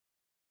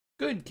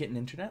Good kitten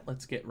internet,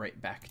 let's get right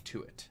back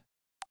to it.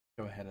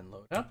 Go ahead and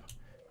load up,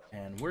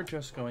 and we're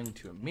just going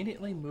to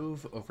immediately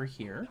move over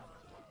here.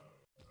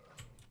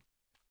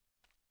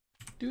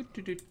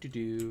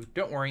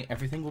 Don't worry,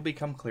 everything will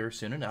become clear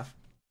soon enough.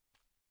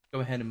 Go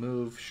ahead and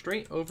move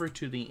straight over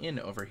to the inn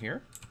over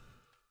here,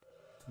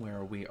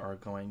 where we are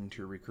going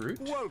to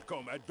recruit.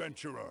 Welcome,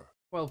 adventurer.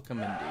 Welcome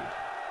indeed.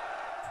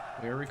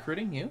 We are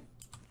recruiting you.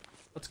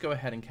 Let's go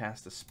ahead and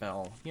cast a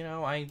spell. You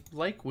know, I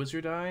like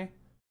Wizard Eye.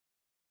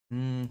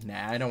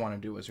 Nah, I don't want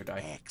to do Wizard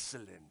Eye.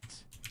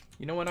 Excellent.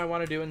 You know what I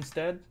want to do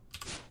instead?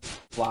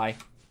 Fly.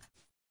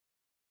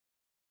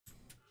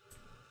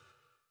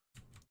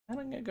 And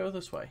I'm going to go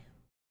this way.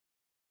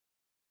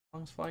 How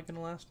long is fly going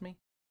to last me?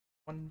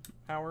 1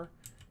 hour?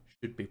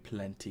 Should be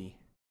plenty.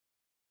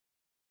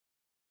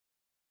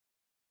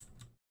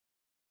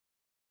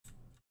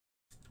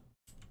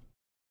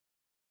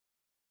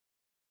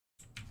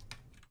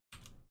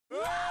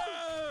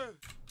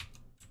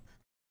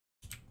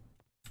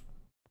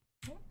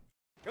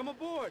 Come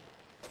aboard!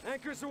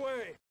 Anchors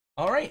away!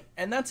 Alright,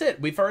 and that's it.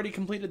 We've already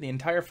completed the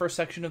entire first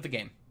section of the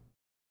game.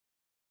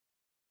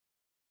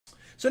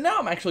 So now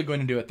I'm actually going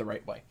to do it the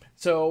right way.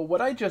 So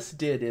what I just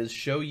did is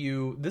show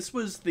you, this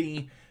was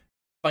the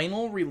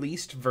final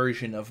released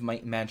version of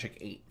Might and Magic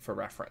 8 for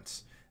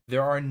reference.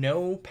 There are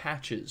no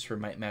patches for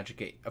Might and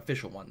Magic 8,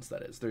 official ones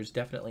that is. There's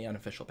definitely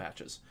unofficial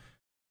patches.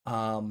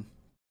 Might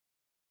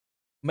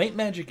and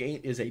Magic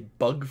 8 is a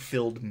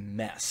bug-filled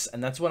mess,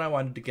 and that's what I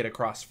wanted to get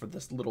across for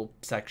this little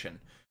section.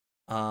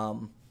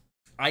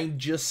 I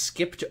just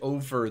skipped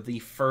over the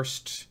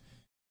first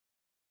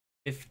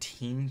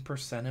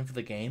 15% of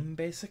the game,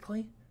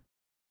 basically.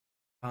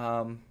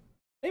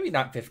 Maybe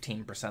not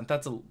 15%,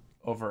 that's an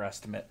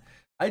overestimate.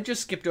 I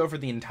just skipped over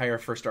the entire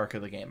first arc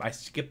of the game. I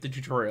skipped the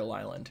tutorial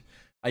island.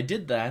 I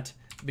did that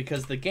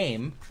because the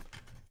game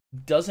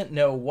doesn't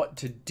know what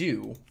to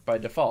do by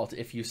default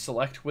if you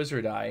select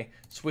Wizard Eye,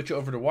 switch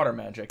over to Water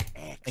Magic,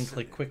 and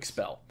click Quick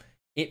Spell.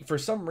 It, for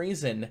some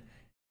reason,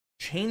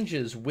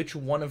 changes which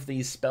one of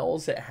these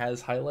spells it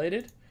has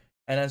highlighted,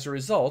 and as a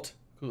result,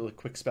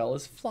 Quick Spell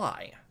is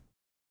Fly.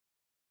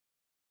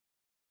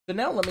 So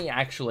now let me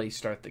actually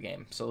start the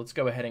game. So let's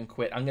go ahead and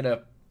quit. I'm going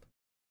to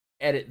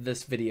edit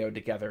this video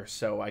together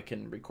so I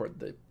can record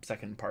the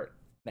second part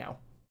now.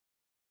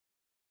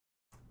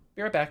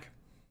 Be right back.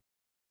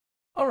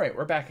 Alright,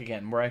 we're back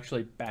again. We're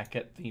actually back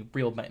at the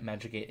real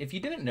Magic 8. If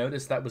you didn't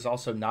notice, that was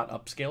also not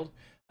upscaled.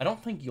 I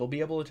don't think you'll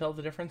be able to tell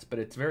the difference, but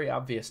it's very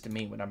obvious to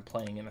me when I'm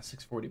playing in a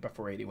 640 by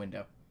 480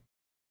 window.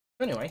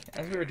 So anyway,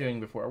 as we were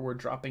doing before, we're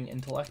dropping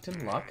Intellect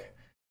and Luck.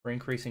 We're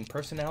increasing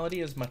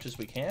Personality as much as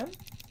we can.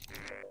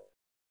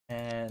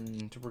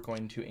 And we're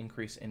going to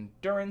increase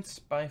Endurance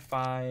by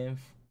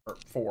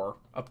 4,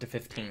 up to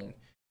 15.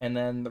 And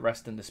then the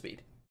rest into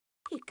Speed.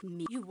 Pick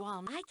me. You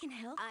want? I can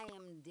help. I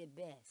am the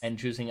best. And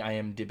choosing I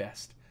am the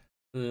best.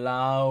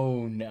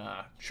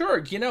 Launa. Sure,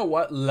 you know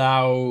what?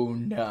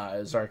 Launa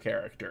is our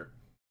character.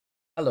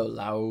 Hello,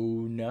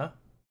 Launa.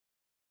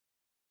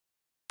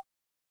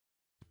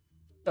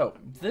 So,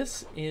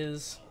 this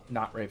is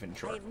not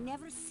Ravenshore. I've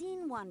never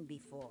seen one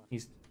before.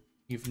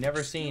 You've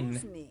never seen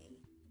Excuse me.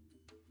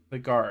 the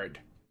guard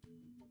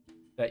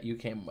that you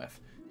came with.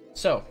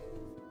 So,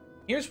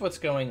 here's what's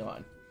going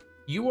on.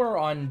 You are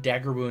on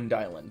Dagger Wound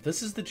Island.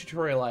 This is the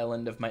tutorial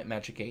island of Might and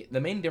Magic 8.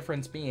 The main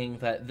difference being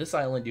that this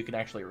island you can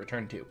actually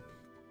return to.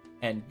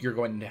 And you're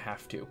going to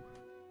have to.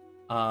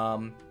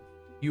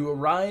 You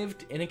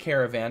arrived in a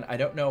caravan. I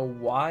don't know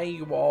why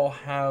you all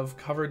have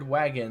covered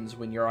wagons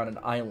when you're on an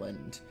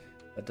island.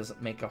 That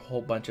doesn't make a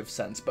whole bunch of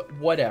sense, but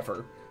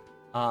whatever.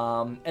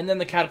 And then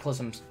the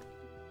Cataclysms.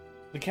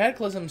 The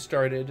Cataclysm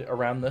started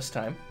around this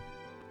time.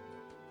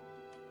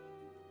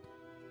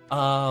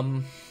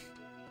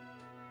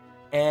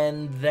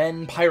 And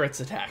then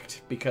pirates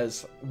attacked,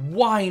 because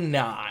why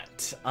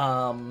not?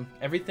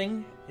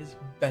 Everything is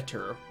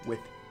better with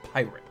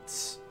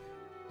pirates.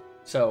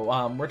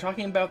 So, we're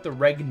talking about the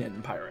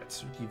Regnan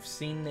pirates. You've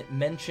seen it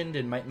mentioned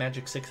in Might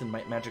Magic 6 and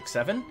Might Magic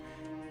 7.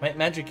 Might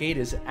Magic 8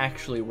 is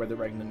actually where the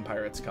Regnan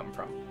pirates come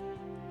from.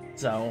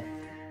 So,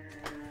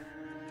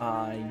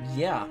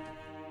 yeah.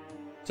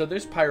 So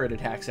there's pirate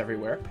attacks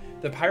everywhere.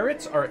 The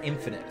pirates are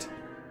infinite.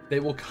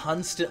 They will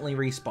constantly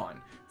respawn.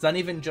 It's not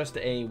even just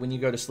a, when you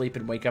go to sleep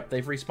and wake up,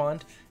 they've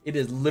respawned. It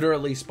is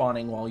literally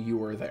spawning while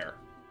you are there.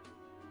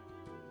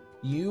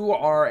 You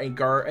are a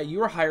guard.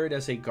 You are hired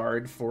as a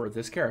guard for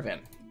this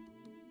caravan.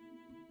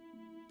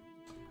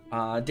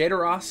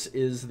 Daedalus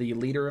is the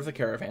leader of the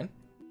caravan.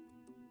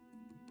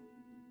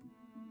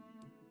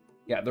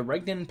 Yeah, the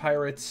Regnan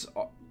pirates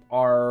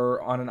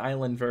are on an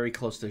island very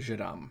close to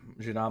Jadam.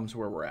 Jadam's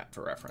where we're at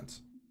for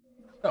reference.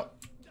 So,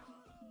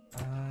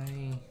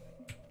 I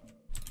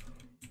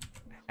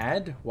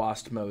had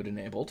WASD mode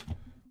enabled.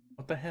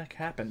 What the heck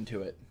happened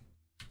to it?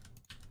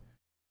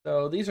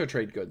 So these are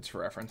trade goods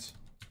for reference.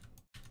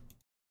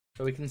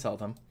 So we can sell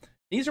them.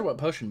 These are what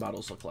potion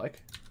bottles look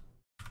like.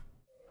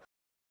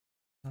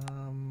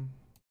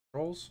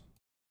 Controls?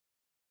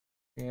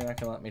 You're not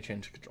gonna let me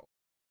change the control.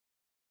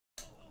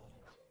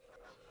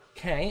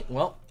 Okay,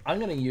 well, I'm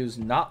going to use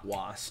not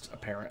Wast,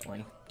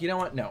 apparently. You know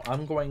what? No,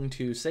 I'm going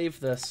to save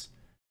this.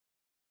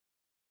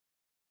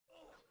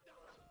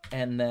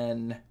 And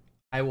then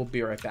I will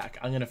be right back.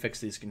 I'm going to fix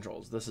these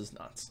controls. This is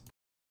nuts.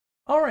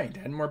 Alright,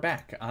 and we're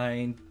back.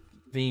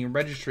 The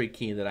registry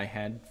key that I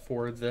had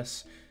for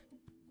this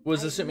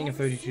was assuming a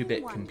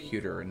 32-bit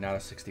computer and not a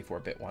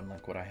 64-bit one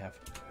like what I have.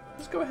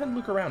 Let's go ahead and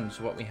look around and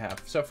see what we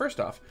have. So first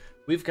off,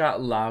 we've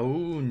got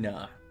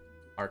Launa,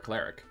 our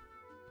cleric.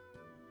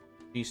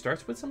 She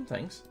starts with some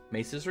things.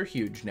 Maces are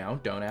huge now,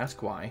 don't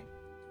ask why.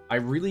 I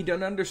really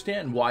don't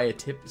understand why a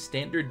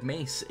standard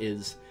mace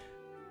is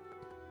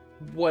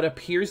what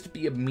appears to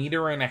be 1.5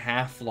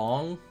 meters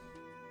long.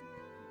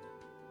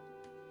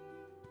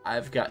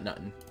 I've got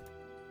nothing.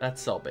 That's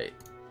cell bait.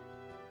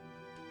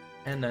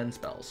 And then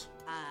spells.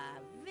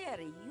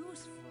 Very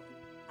useful.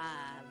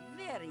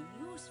 Very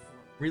useful.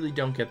 Really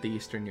don't get the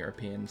Eastern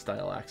European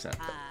style accent.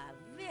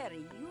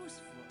 Very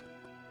useful.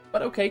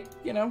 But okay,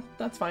 you know,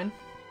 that's fine.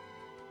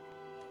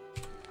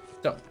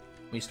 So,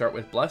 we start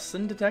with Bless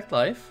and Detect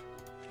Life.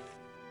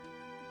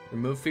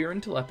 Remove Fear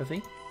and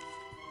Telepathy.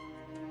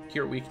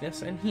 Cure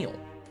Weakness and Heal.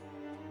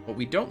 What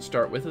we don't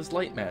start with is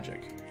Light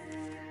Magic.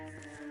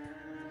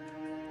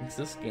 Because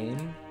this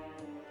game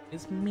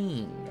is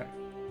mean.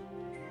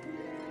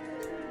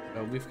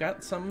 So we've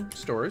got some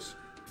stores.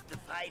 The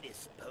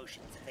finest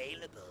potions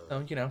available.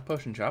 So, you know,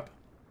 potion shop.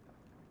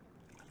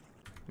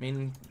 I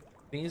mean,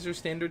 these are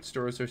standard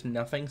stores. There's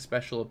nothing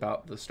special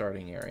about the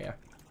starting area.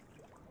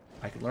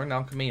 I can learn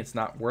alchemy. It's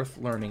not worth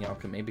learning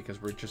alchemy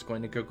because we're just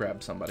going to go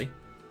grab somebody.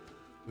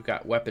 We've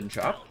got weapon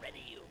shop.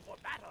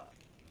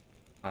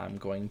 I'm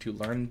going to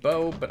learn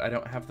bow, but I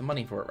don't have the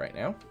money for it right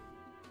now.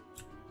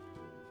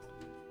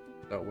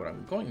 So what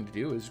I'm going to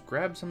do is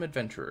grab some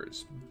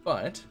adventurers,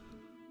 but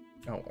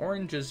no,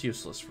 orange is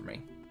useless for me.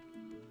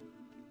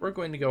 We're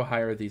going to go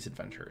hire these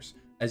adventurers,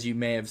 as you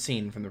may have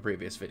seen from the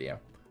previous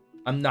video.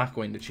 I'm not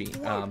going to cheat.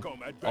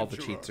 All the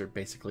cheats are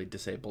basically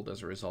disabled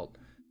as a result.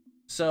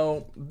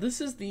 So this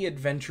is the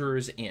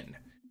Adventurers Inn.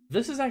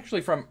 This is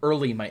actually from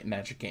early Might and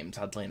Magic games,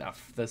 oddly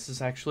enough. This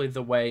is actually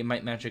the way Might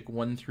and Magic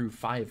 1 through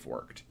 5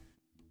 worked.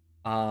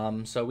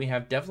 So we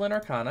have Devlin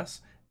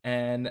Arcanus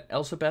and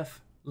Elsabeth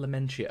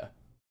Lamentia.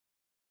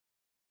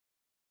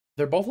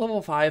 They're both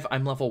level 5,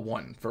 I'm level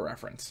 1, for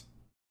reference.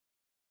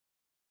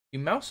 You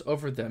mouse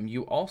over them,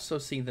 you also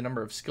see the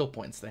number of skill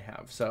points they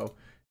have. So,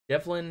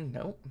 Devlin,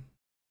 nope.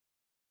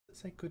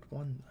 That's a good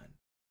 1,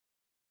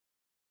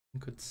 then.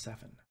 Good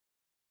 7.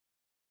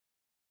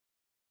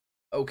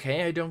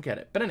 Okay, I don't get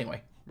it. But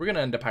anyway, we're going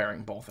to end up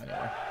hiring both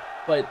anyway.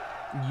 But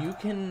you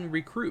can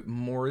recruit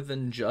more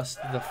than just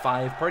the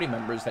 5 party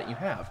members that you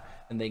have,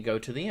 and they go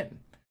to the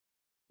inn.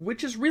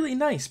 Which is really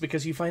nice,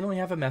 because you finally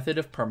have a method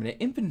of permanent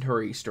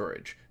inventory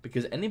storage,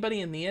 because anybody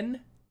in the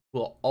inn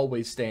will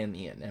always stay in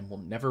the inn and will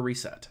never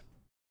reset.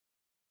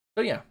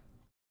 So yeah.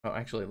 Oh,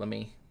 actually, let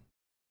me...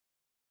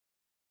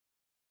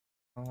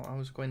 Oh, I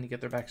was going to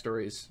get their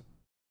backstories.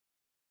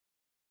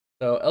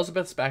 So,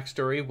 Elizabeth's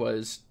backstory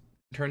was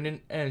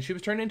she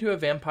was turned into a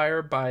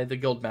vampire by the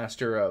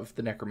guildmaster of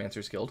the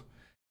Necromancer's Guild,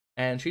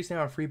 and she's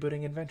now a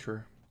freebooting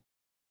adventurer.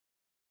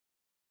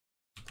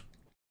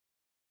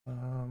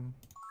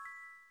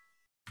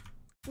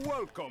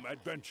 Welcome,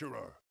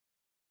 adventurer.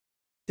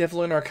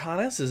 Devlin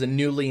Arcanus is a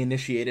newly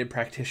initiated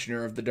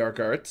practitioner of the dark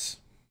arts.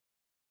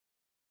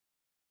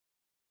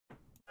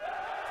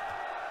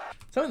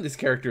 Some of these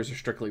characters are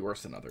strictly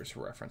worse than others,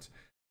 for reference.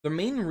 The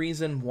main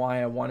reason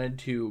why I wanted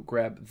to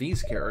grab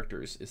these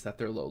characters is that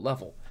they're low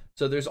level.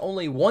 So there's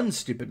only one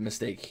stupid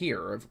mistake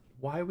here of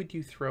why would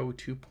you throw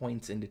 2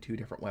 points into 2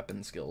 different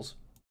weapon skills?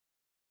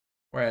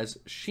 Whereas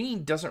she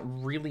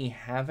doesn't really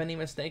have any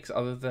mistakes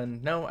other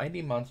than, no,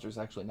 ID Monster's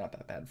actually not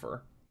that bad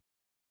for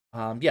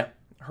her. Yeah,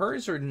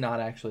 hers are not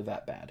actually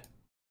that bad.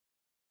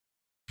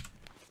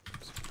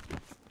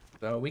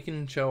 So we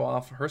can show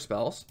off her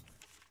spells.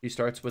 She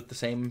starts with the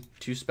same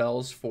 2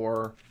 spells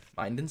for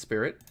Mind and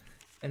Spirit.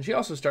 And she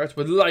also starts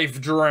with Life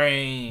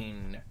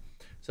Drain.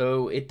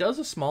 So it does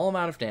a small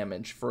amount of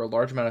damage for a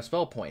large amount of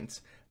spell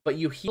points, but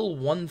you heal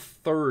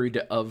 1/3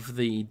 of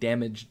the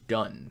damage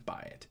done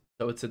by it.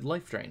 So it's a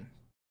Life Drain,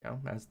 you know,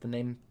 as the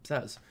name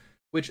says.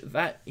 Which,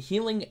 that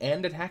healing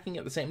and attacking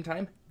at the same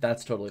time,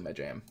 that's totally my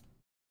jam.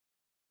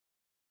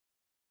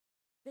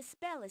 The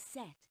spell is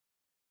set.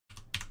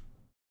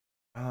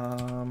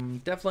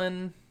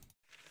 Devlin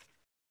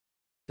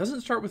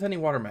doesn't start with any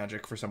water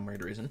magic for some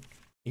weird reason,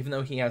 even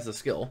though he has the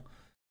skill.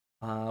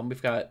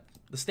 We've got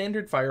the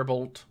standard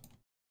Firebolt,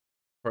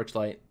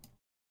 Torchlight,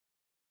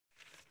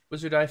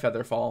 Wizard Eye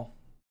Featherfall,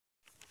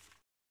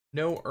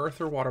 no earth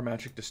or water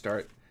magic to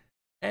start,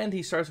 and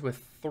he starts with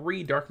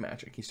 3 dark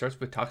magic. He starts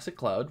with Toxic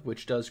Cloud,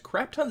 which does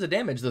crap tons of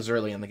damage this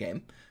early in the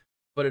game,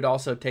 but it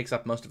also takes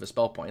up most of his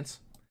spell points.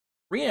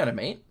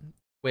 Reanimate,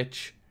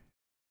 which,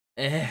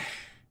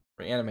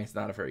 Reanimate's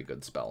not a very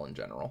good spell in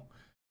general,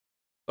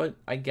 but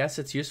I guess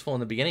it's useful in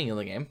the beginning of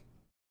the game.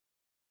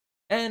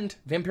 And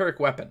Vampiric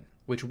Weapon,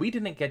 which we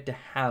didn't get to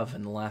have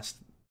in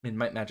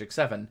Might Magic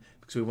 7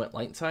 because we went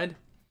light side.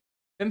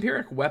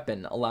 Vampiric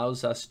Weapon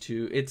allows us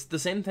to... It's the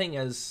same thing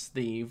as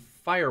the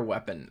Fire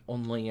Weapon,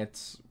 only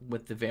it's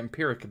with the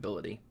Vampiric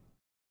ability.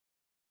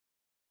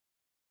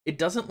 It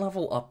doesn't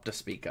level up to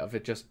speak of,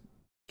 it just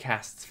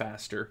casts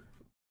faster.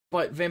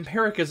 But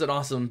Vampiric is an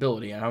awesome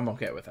ability, and I'm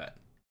okay with that.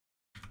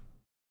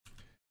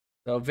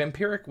 So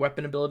Vampiric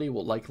Weapon ability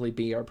will likely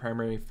be our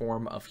primary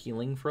form of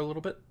healing for a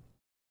little bit.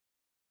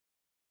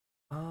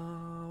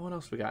 What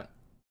else we got?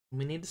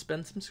 We need to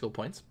spend some skill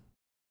points.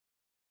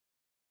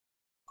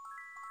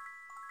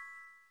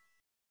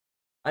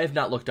 I have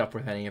not looked up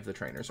where any of the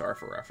trainers are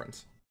for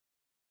reference.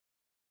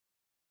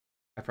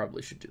 I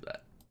probably should do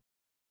that.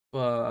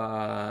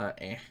 But,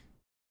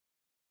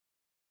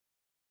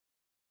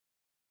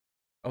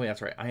 Oh, yeah,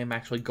 that's right. I am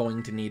actually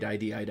going to need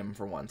ID item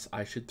for once.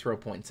 I should throw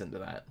points into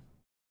that.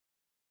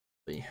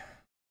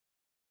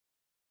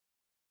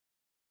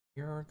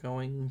 You're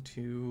going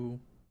to...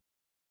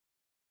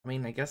 I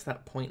mean, I guess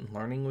that point in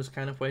learning was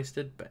kind of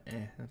wasted, but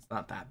it's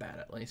not that bad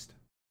at least.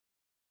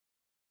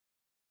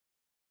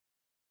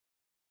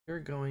 You're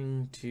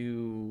going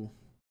to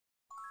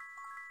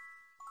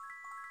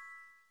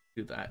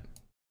do that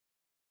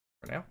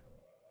for now.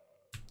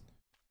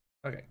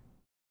 Okay.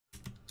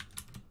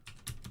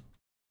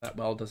 That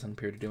well doesn't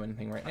appear to do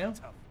anything right now.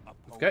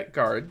 We've got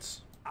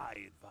guards. I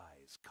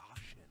advise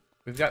caution.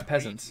 We've got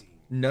peasants.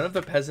 None of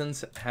the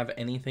peasants have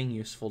anything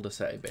useful to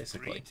say,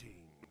 basically.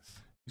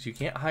 Because you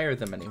can't hire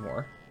them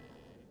anymore.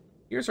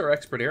 Here's our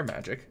expert air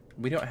magic.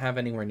 We don't have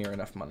anywhere near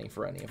enough money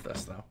for any of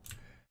this, though.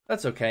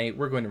 That's okay.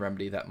 We're going to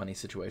remedy that money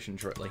situation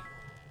shortly.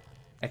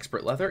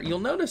 Expert leather. You'll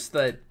notice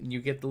that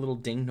you get the little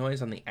ding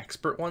noise on the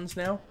expert ones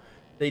now.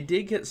 They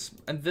did get...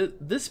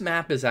 This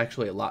map is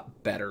actually a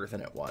lot better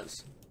than it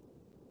was.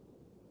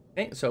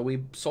 Okay, so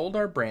we sold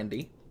our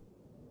brandy.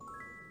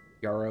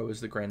 Yarrow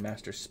is the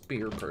Grandmaster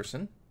Spear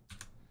person.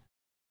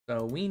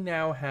 So we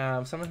now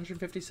have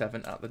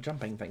 757. Oh, the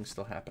jumping thing's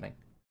still happening.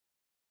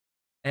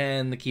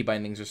 And the key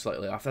bindings are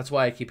slightly off. That's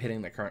why I keep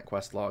hitting the current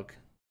quest log.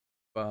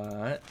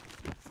 But...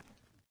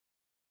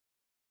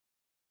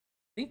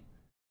 see?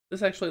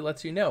 This actually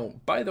lets you know.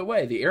 By the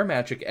way, the air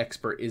magic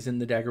expert is in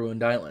the Dagger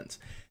Wound Islands.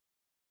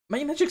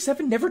 Might Magic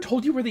 7 never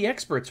told you where the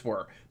experts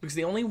were, because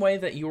the only way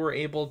that you were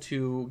able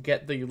to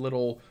get the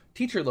little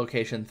teacher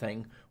location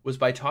thing was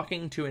by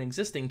talking to an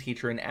existing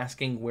teacher and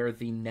asking where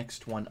the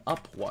next one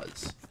up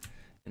was.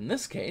 In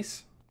this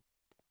case,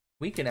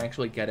 we can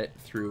actually get it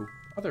through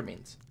other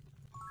means.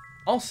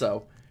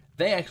 Also,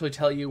 they actually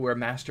tell you where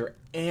Master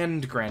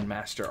and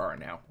Grandmaster are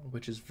now,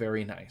 which is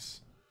very nice.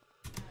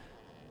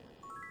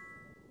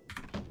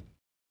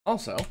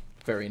 Also,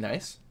 very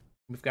nice,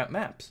 we've got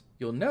maps.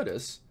 You'll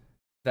notice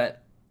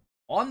that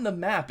on the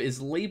map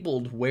is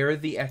labeled where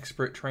the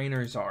expert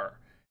trainers are.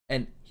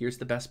 And here's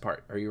the best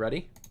part. Are you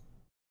ready?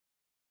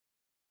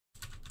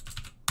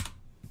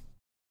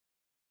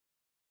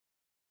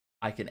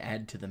 I can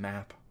add to the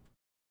map.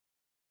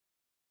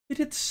 They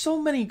did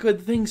so many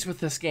good things with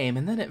this game,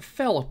 and then it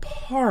fell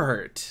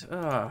apart.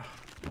 Ugh.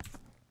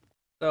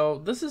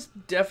 So this is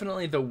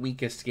definitely the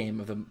weakest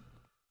game of the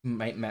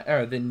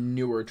the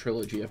newer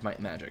trilogy of Might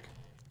and Magic.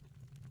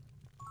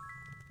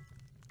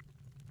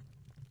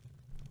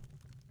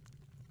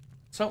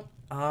 So,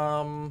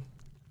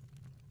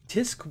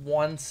 Tisk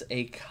wants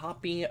a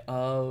copy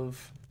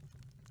of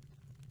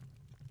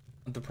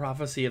the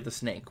Prophecy of the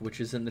Snake,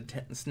 which is in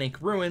the Snake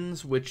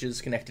Ruins, which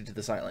is connected to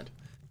this island.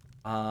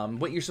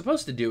 What you're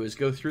supposed to do is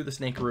go through the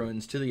Snake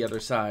Ruins to the other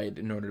side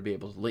in order to be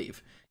able to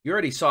leave. You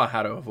already saw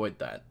how to avoid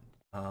that.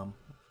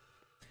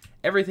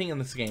 Everything in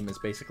this game is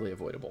basically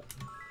avoidable.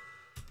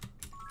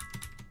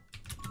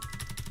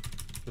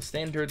 The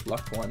standard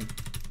luck one,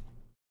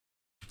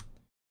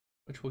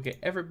 which will get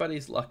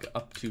everybody's luck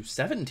up to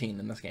 17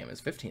 in this game,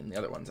 is 15 the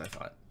other ones, I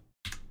thought.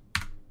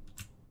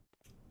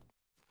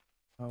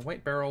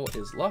 White Barrel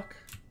is luck.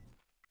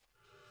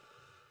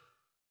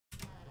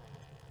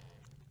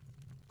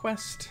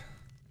 Quest.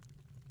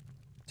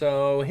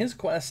 So his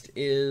quest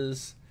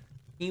is,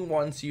 he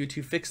wants you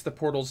to fix the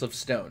Portals of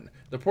Stone.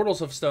 The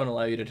Portals of Stone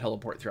allow you to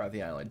teleport throughout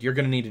the island. You're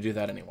going to need to do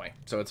that anyway,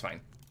 so it's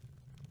fine.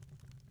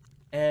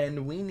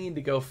 And we need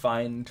to go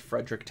find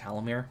Frederick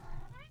Talamir.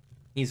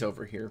 He's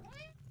over here.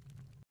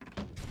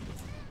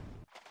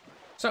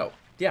 So,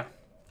 yeah.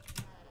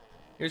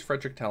 Here's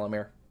Frederick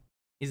Talamir.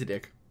 He's a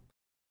dick.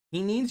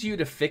 He needs you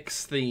to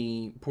fix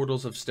the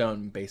Portals of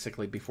Stone,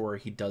 basically, before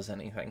he does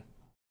anything.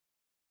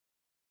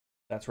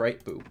 That's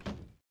right, boo.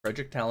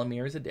 Frederick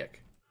Talamir is a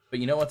dick. But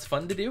you know what's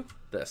fun to do?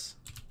 This.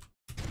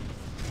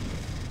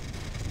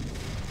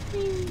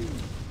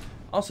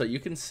 Also, you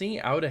can see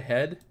out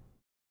ahead,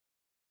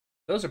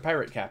 those are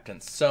pirate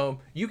captains, so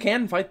you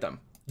can fight them.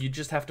 You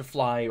just have to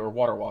fly or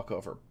water walk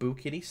over. Boo,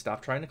 kitty,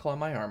 stop trying to claw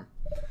my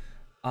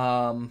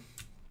arm.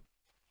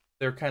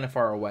 They're kind of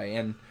far away,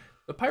 and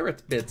the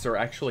pirate bits are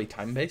actually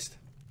time-based.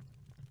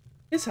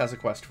 Hiss has a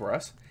quest for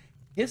us.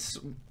 Hiss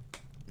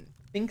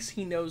thinks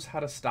he knows how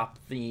to stop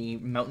the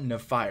Mountain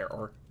of Fire,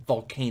 or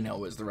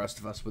volcano, as the rest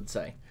of us would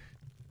say.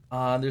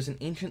 There's an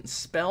ancient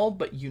spell,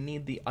 but you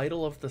need the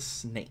Idol of the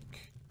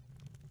Snake.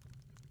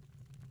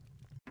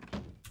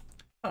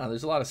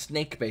 There's a lot of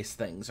snake-based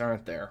things,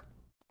 aren't there?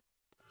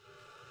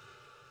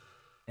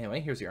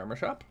 Anyway, here's the armor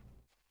shop.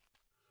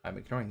 I'm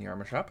ignoring the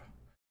armor shop.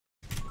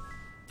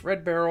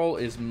 Red barrel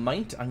is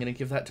might. I'm going to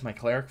give that to my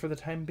cleric for the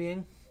time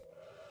being.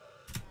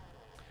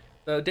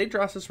 The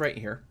Daedros is right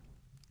here.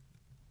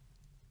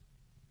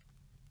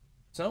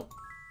 So,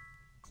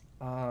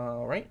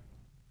 alright.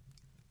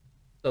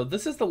 So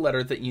this is the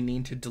letter that you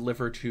need to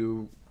deliver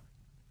to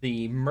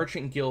the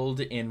Merchant Guild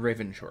in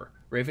Ravenshore.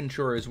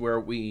 Ravenshore is where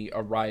we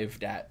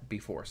arrived at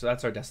before, so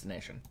that's our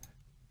destination.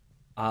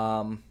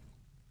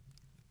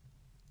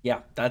 Yeah,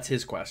 that's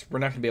his quest. We're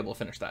not going to be able to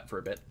finish that for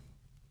a bit.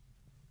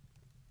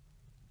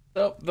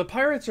 So, the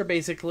pirates are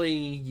basically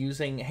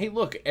using, hey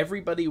look,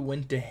 everybody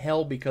went to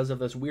hell because of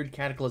this weird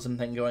cataclysm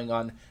thing going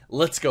on.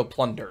 Let's go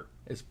plunder.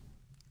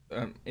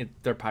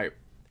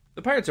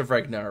 The Pirates of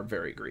Regna are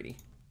very greedy.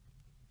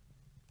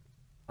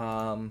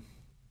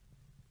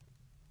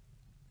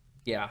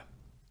 Yeah.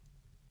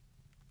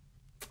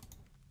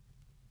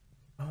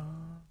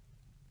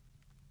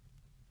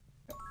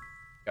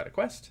 Got a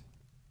quest.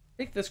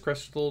 Take this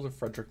crystal to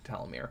Frederick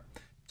Talamir.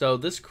 So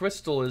this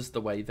crystal is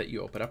the way that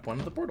you open up one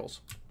of the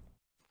portals.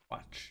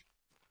 Watch.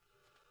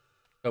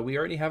 So we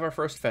already have our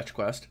first fetch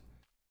quest,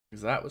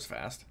 because that was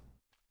fast.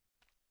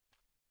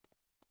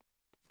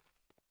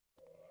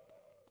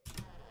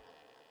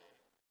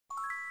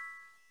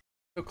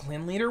 So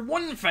clan leader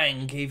One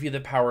Fang gave you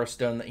the power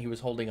stone that he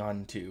was holding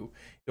on to.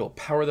 It will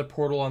power the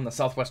portal on the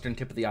southwestern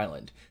tip of the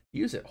island.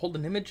 Use it. Hold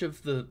an image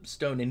of the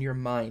stone in your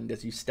mind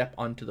as you step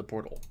onto the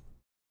portal.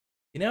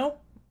 You know,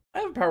 I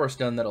have a power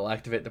stone that'll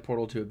activate the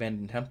portal to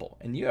Abandoned Temple,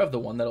 and you have the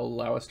one that'll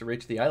allow us to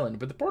reach the island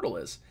where the portal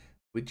is.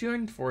 If we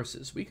joined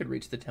forces, we could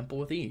reach the temple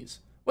with ease.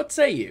 What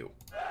say you?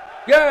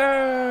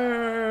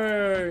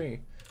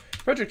 Yay!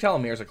 Frederick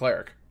Talamir is a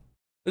cleric.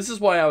 This is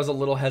why I was a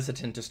little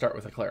hesitant to start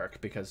with a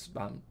cleric, because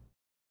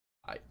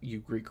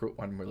you recruit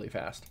one really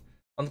fast.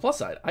 On the plus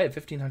side, I have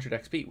 1500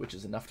 XP, which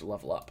is enough to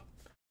level up.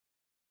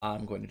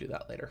 I'm going to do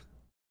that later.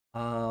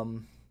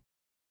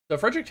 So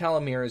Frederick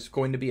Talamir is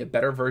going to be a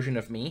better version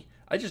of me.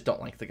 I just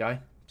don't like the guy,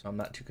 so I'm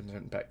not too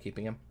concerned about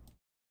keeping him.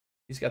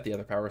 He's got the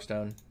other power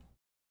stone.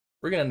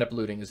 We're going to end up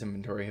looting his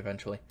inventory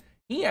eventually.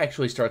 He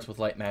actually starts with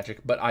light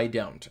magic, but I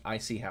don't. I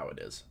see how it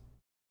is.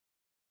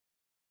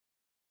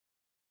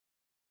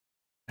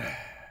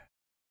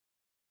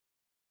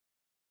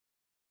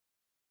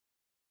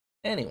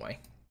 Anyway.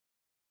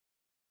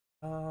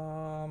 What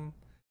am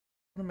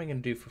I going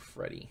to do for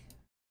Freddy?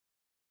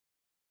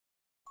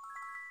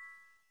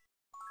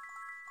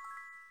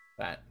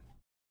 That.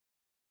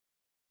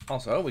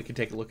 Also, we could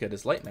take a look at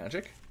his light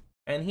magic,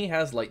 and he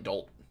has Light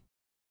Dolt.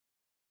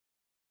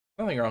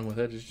 Nothing wrong with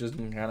it, it's just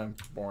kind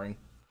of boring.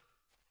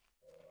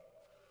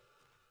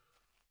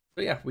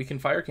 So yeah, we can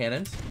fire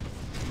cannons.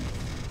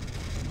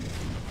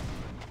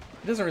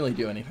 It doesn't really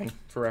do anything,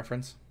 for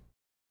reference.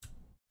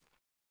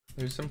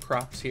 There's some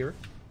crops here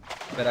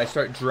that I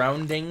start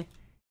drowning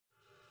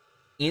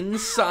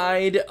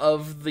inside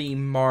of the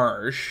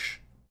marsh.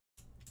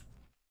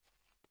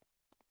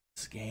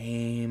 This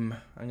game.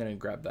 I'm gonna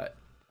grab that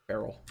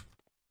barrel.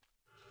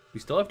 We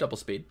still have double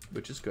speed,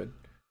 which is good.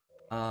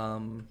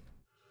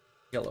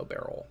 Yellow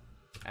barrel.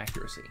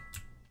 Accuracy.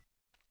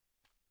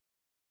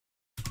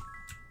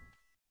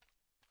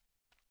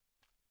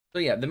 So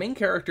yeah, the main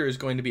character is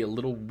going to be a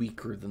little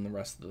weaker than the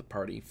rest of the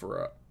party for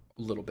a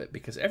little bit,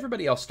 because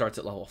everybody else starts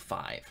at level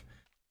 5.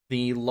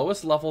 The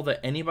lowest level that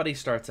anybody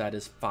starts at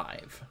is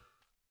 5.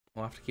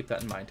 We'll have to keep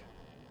that in mind.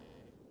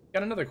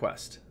 Got another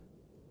quest.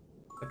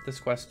 But this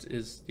quest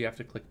is, you have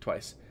to click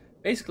twice.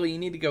 Basically, you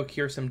need to go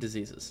cure some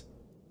diseases.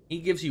 He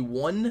gives you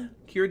 1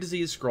 cure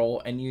disease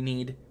scroll, and you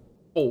need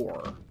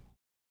 4.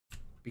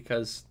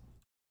 Because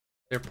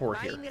they're poor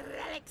here. Find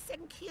relics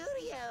and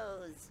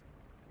curios.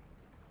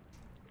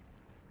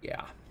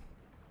 Yeah.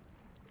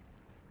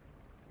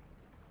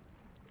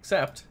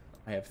 Except,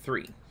 I have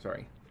 3.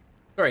 Sorry.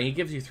 Sorry, he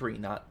gives you 3,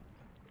 not...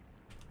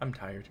 I'm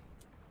tired.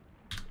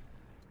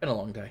 It's been a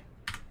long day.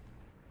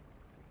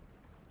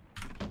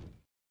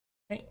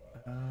 Okay.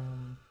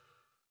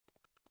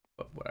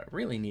 But what I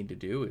really need to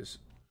do is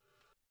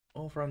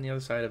over on the other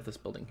side of this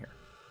building here.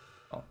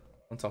 Oh,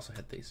 let's also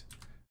hit these.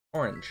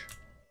 Orange.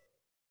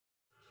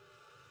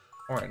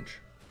 Orange.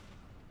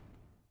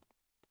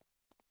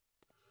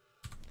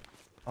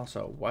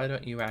 Also, why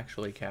don't you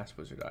actually cast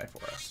Wizard Eye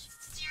for us?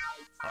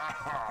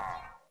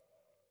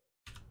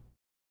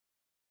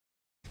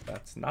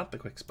 That's not the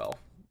quick spell,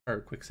 or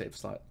quick save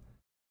slot.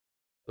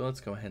 So let's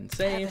go ahead and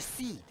save.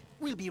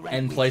 We'll be right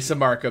And play some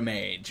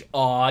Archimage.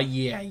 Aw,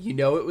 yeah, you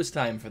know it was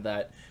time for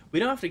that. We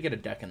don't have to get a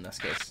deck in this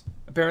case.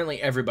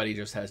 Apparently everybody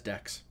just has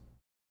decks.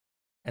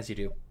 As you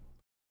do.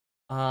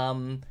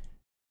 The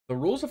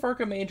rules of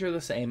Archimage are the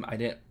same. I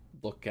didn't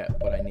look at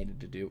what I needed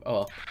to do.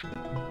 Oh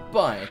well.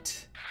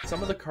 But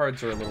some of the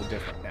cards are a little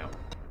different now.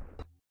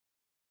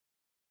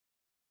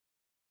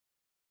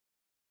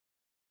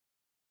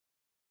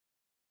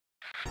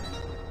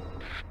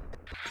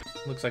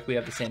 Looks like we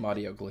have the same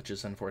audio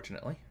glitches,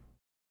 unfortunately.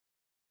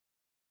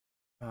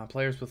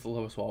 Players with the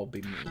lowest wall will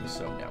be me,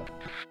 so no.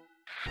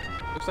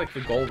 Looks like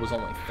the goal was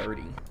only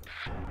 30.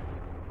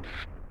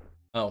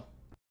 Oh.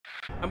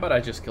 How about I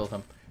just killed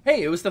him?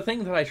 Hey, it was the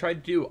thing that I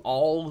tried to do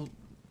all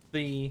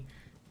the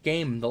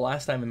game the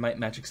last time in Might and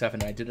Magic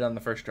 7. I did it on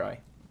the first try.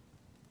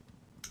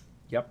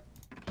 Yep.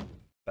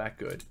 That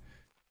good.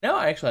 Now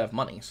I actually have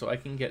money, so I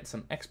can get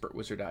some expert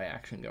wizard eye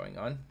action going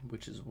on,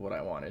 which is what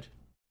I wanted.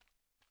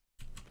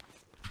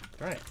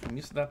 Alright, I'm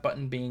used to that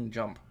button being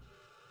jump.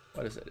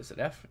 What is it? Is it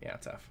F? Yeah,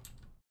 it's F.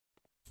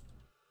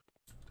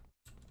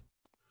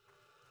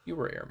 You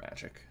were air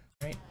magic,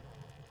 right?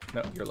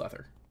 No, you're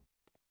leather.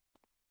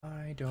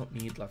 I don't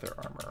need leather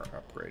armor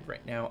upgrade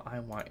right now. I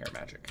want air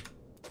magic.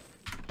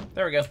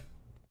 There we go.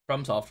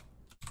 Problem solved.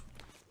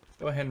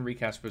 Go ahead and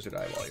recast Wizard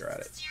Eye while you're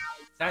at it.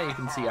 Now you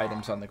can see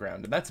items on the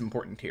ground, and that's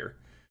important here.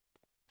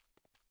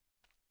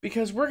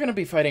 Because we're going to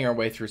be fighting our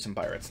way through some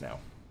pirates now.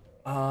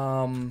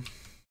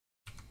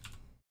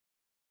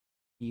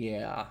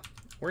 Yeah.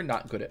 We're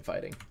not good at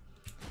fighting.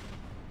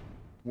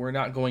 We're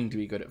not going to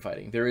be good at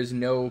fighting. There is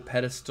no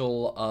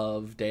pedestal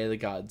of Day of the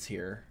Gods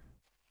here.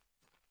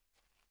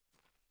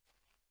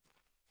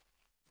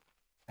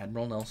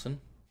 Admiral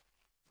Nelson.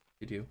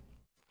 You do.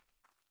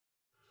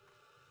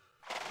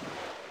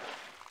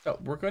 So,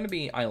 we're going to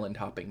be island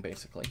hopping,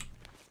 basically.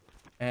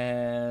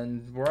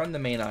 And we're on the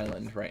main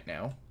island right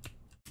now.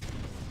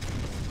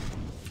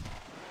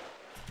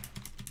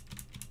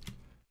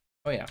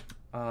 Oh yeah,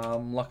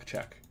 luck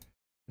check.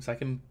 So I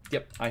can,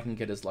 yep, I can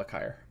get his luck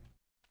higher.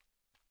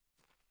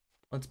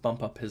 Let's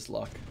bump up his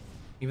luck.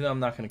 Even though I'm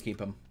not going to keep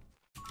him.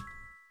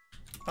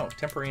 Oh,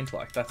 temporary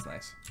intellect, that's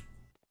nice.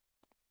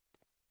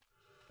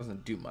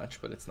 Doesn't do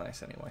much, but it's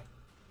nice anyway.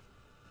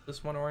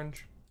 This one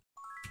orange?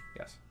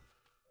 Yes.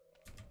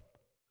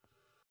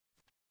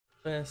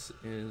 This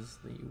is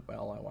the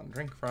well I want to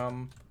drink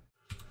from.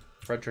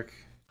 Frederick,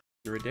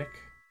 you're a dick.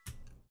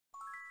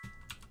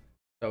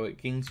 So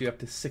it gains you up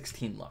to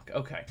 16 luck.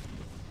 Okay.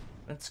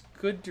 That's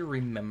good to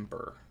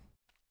remember.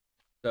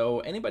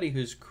 So anybody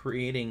who's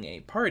creating a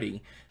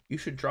party, you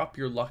should drop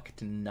your luck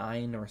to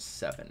 9 or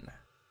 7.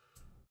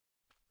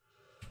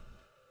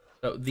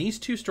 So these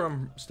two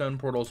stone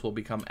portals will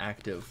become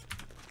active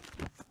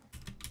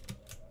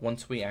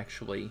once we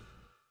actually,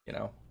 you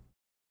know,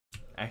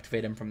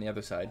 activate them from the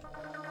other side.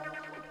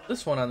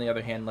 This one, on the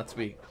other hand,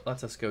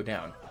 lets us go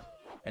down.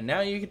 And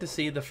now you get to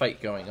see the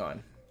fight going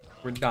on.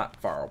 We're not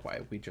far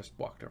away. We just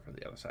walked over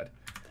the other side.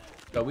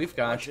 So we've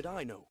got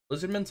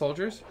Lizardmen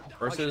soldiers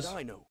versus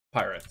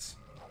pirates.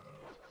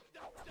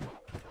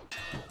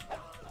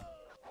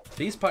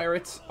 These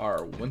pirates are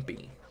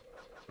wimpy,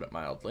 to put it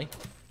mildly.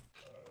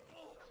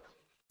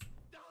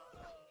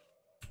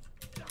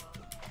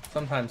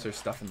 Sometimes there's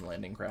stuff in the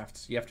landing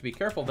crafts. You have to be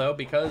careful, though,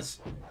 because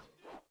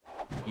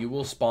you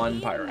will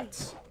spawn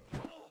pirates.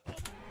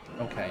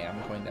 Okay,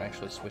 I'm going to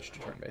actually switch to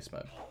turn-based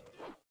mode.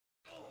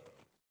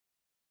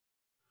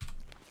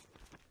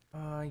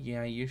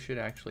 Yeah, you should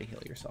actually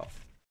heal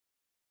yourself.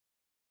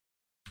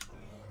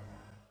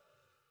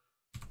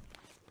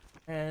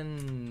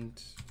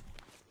 And...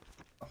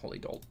 Holy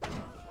dolt.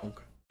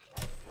 Okay.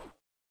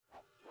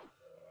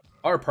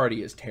 Our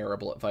party is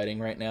terrible at fighting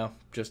right now.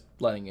 Just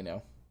letting you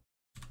know.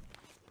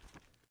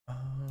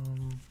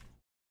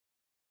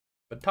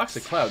 But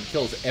Toxic Cloud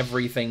kills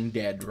everything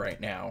dead right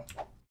now.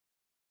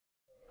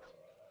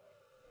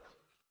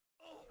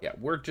 Yeah,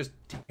 we're just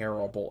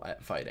terrible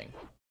at fighting.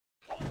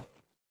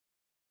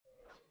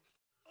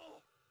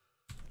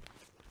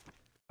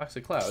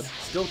 Toxic Cloud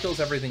still kills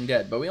everything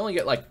dead, but we only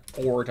get like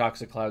 4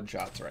 Toxic Cloud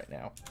shots right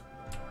now.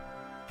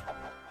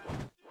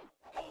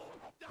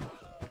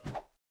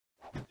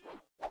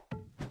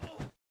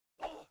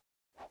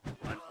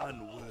 An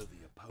unworthy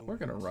opponent. We're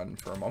gonna run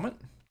for a moment.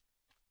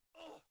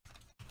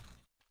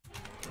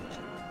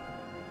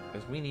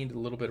 Because we need a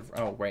little bit of...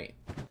 Oh, wait.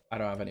 I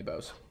don't have any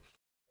bows.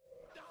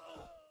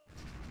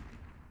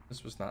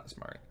 This was not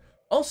smart.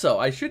 Also,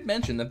 I should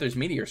mention that there's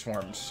meteor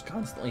swarms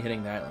constantly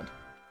hitting the island.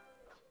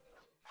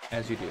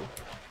 As you do.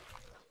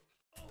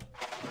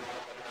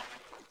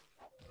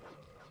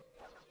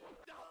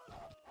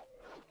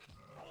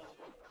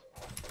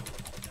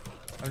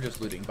 I'm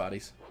just looting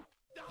bodies.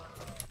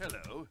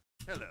 Hello.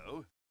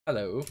 Hello.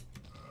 Hello.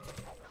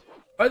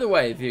 By the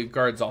way, the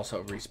guards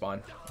also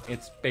respawn.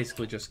 It's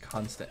basically just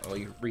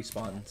constantly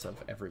respawns of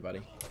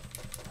everybody.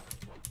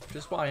 Which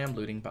is why I'm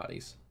looting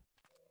bodies.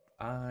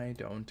 I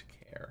don't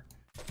care.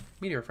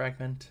 Meteor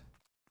fragment.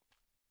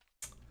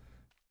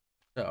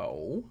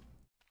 So...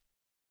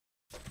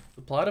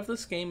 The plot of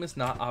this game is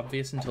not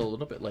obvious until a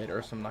little bit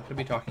later, so I'm not going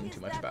to be talking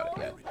too much about it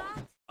yet.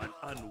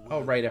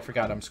 Oh, right, I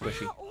forgot I'm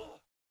squishy.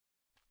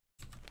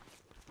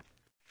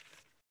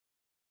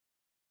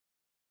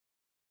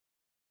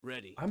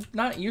 Ready. I'm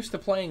not used to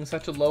playing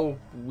such a low,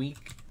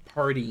 weak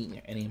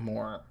party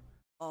anymore.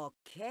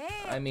 Okay.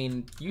 I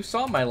mean, you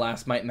saw my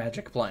last Might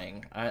Magic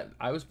playing.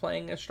 I was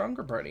playing a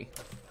stronger party.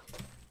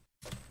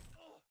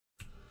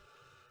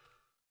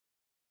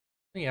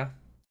 Yeah.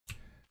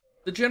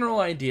 The general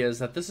idea is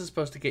that this is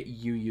supposed to get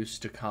you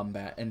used to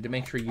combat and to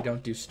make sure you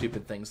don't do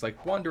stupid things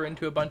like wander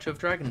into a bunch of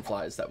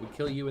dragonflies that would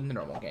kill you in the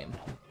normal game.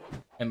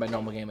 And by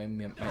normal game, I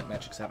mean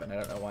Magic 7. I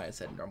don't know why I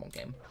said normal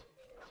game.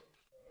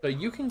 So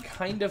you can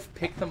kind of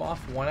pick them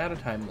off one at a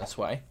time this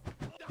way.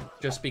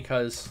 Just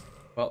because,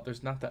 well,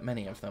 there's not that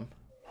many of them.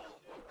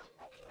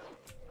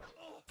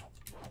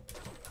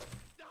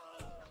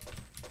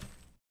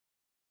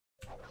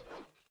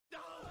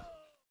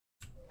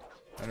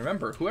 And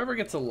remember, whoever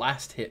gets the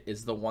last hit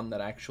is the one that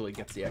actually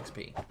gets the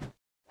XP.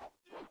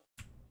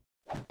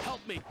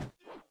 Help me!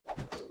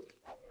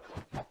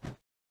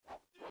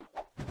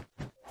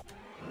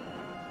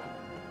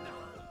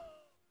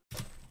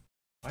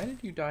 Why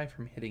did you die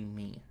from hitting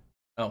me?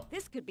 Oh.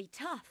 This could be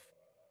tough.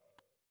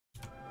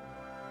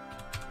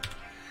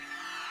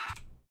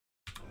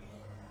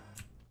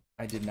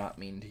 I did not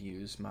mean to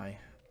use my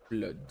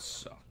blood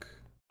suck.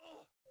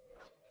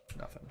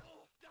 Nothing.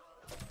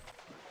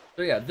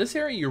 So yeah, this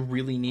area you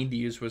really need to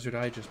use Wizard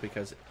Eye just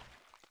because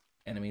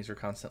enemies are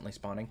constantly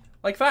spawning.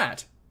 Like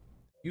that!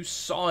 You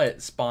saw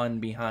it spawn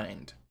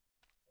behind.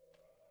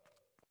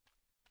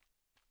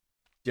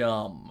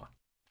 Dumb.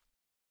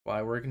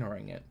 Why we're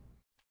ignoring it.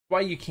 Why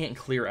you can't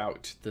clear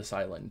out this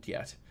island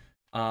yet.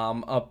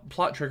 A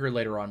plot trigger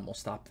later on will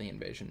stop the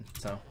invasion,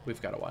 so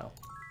we've got a while.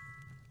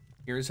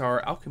 Here's our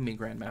Alchemy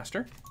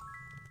Grandmaster.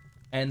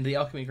 And the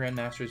Alchemy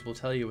Grandmasters will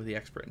tell you what the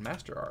Expert and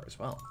Master are as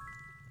well.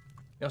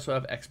 We also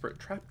have Expert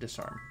Trap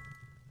Disarm.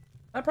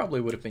 That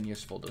probably would have been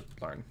useful to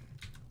learn.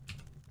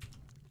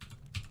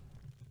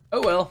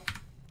 Oh well.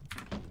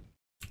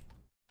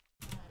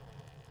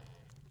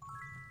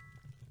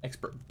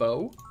 Expert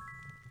Bow.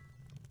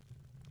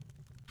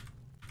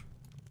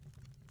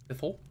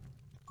 Biffle.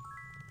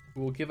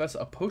 Who will give us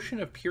a potion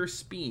of pure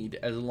speed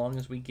as long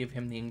as we give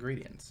him the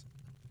ingredients.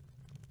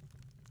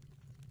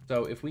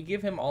 So if we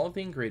give him all of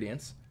the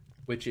ingredients,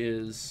 which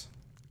is...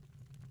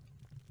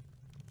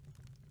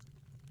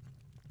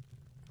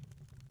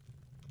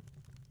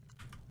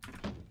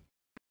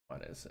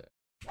 what is it?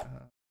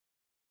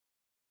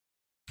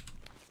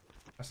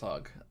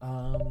 Log.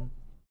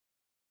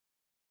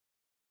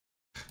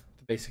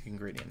 The basic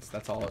ingredients.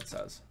 That's all it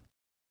says.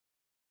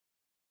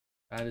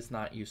 That is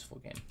not useful,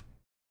 game.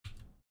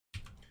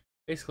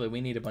 Basically, we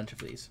need a bunch of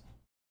these.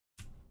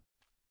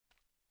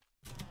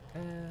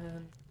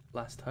 And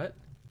last hut.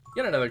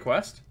 Yet another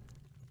quest.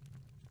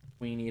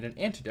 We need an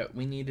antidote.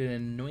 We need an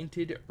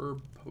anointed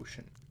herb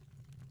potion.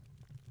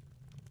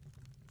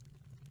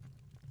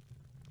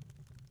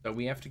 So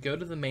we have to go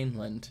to the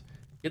mainland,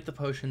 get the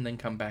potion, then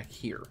come back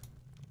here.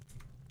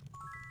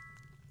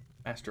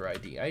 Master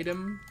ID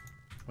item,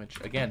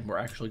 which again, we're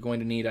actually going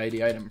to need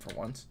ID item for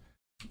once.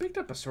 We picked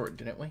up a sword,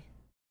 didn't we?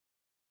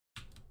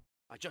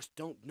 I just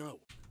don't know.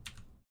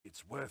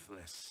 It's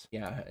worthless.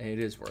 Yeah, it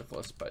is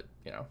worthless, but,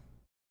 you know.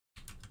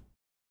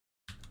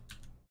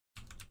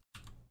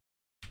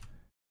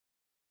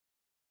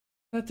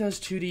 That does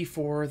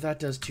 2d4, that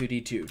does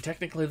 2d2.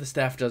 Technically, the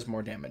staff does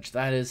more damage.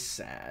 That is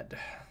sad.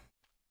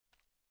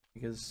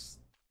 Because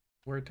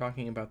we're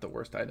talking about the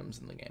worst items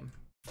in the game.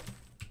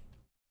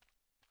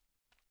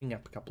 Picking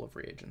up a couple of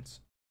reagents.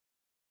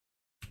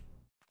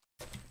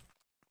 You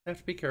have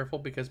to be careful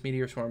because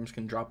meteor swarms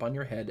can drop on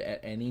your head at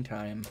any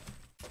time.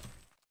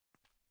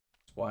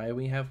 That's why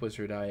we have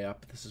Wizard Eye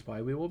up. This is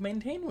why we will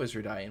maintain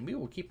Wizard Eye, and we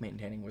will keep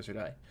maintaining Wizard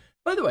Eye.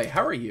 By the way,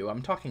 how are you?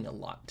 I'm talking a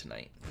lot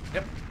tonight.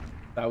 Yep.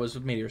 That was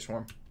with Meteor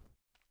Swarm.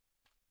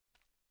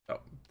 So,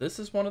 this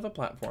is one of the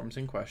platforms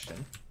in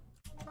question.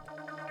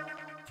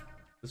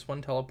 This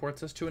one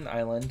teleports us to an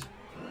island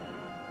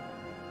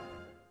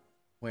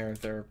where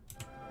they're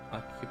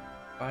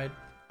occupied.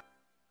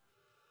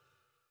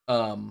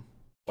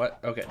 What?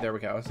 Okay, there we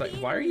go. It's like,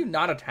 why are you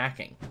not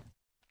attacking?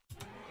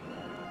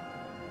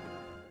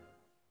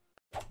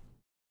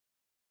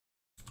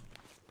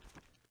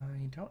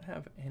 I don't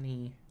have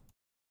any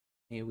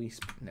AoE.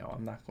 No,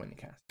 I'm not going to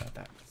cast that.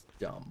 That's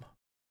dumb.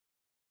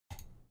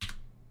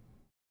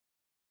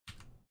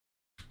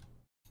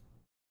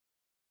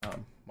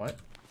 What?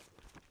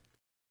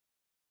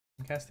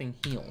 I'm casting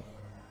heal.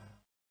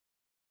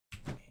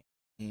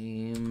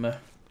 You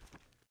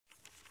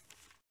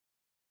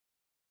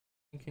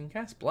can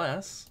cast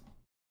bless.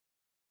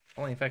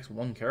 Only affects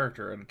one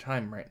character at a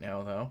time right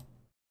now, though.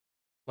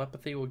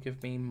 Telepathy will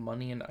give me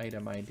money and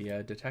item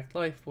idea. Detect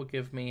life will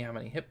give me how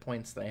many hit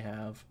points they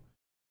have.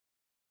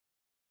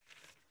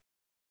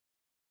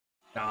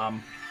 Yeah,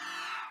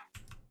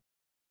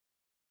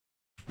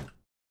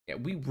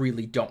 we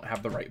really don't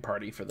have the right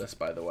party for this,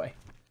 by the way.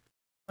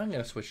 I'm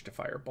gonna switch to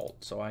Firebolt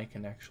so I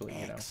can actually,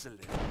 you know,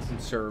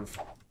 conserve.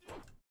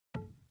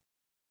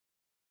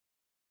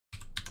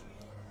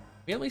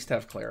 We at least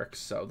have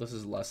clerics, so this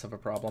is less of a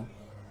problem.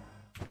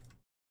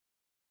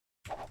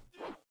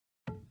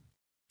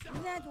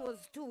 That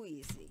was too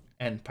easy.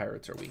 And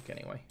pirates are weak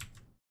anyway.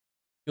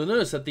 You'll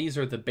notice that these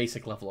are the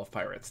basic level of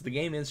pirates. The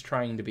game is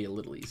trying to be a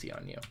little easy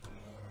on you,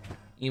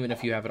 even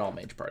if you have an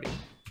all-mage party.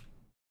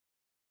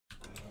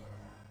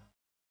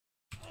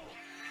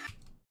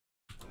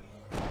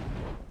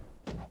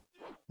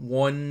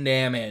 One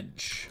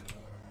damage.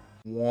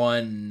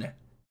 One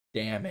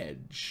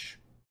damage.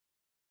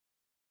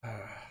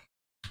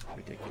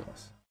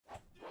 Ridiculous.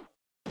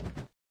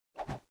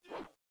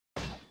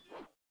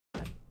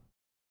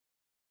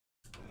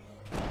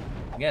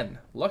 Again,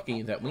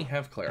 lucky that we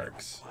have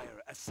clerics.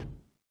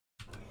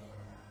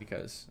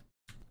 Because,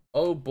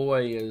 oh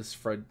boy, is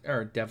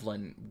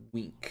Devlin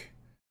weak.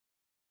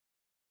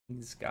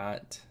 He's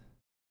got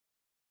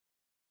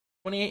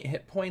 28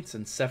 hit points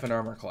and 7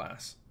 armor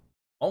class.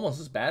 Almost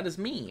as bad as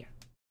me.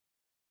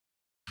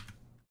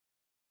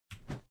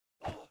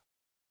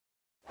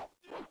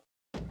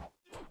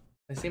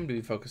 I seem to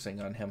be focusing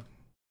on him,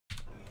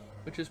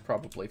 which is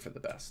probably for the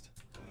best.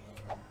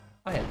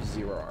 I have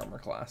 0 armor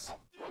class.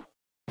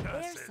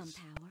 There's some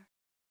power.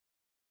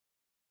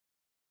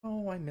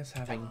 Oh, I miss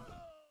having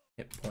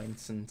hit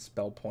points and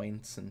spell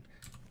points and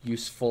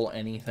useful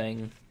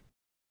anything.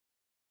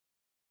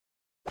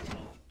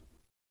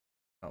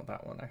 Oh,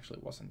 that one actually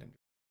wasn't in.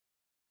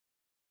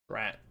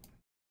 Rat.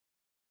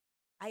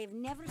 I have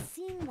never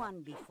seen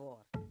one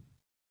before.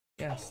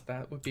 Yes,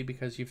 that would be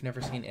because you've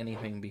never seen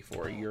anything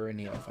before. You're a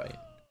neophyte.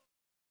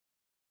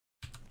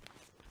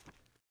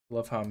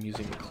 Love how I'm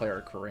using the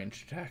cleric for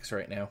ranged attacks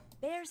right now.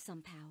 There's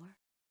some power.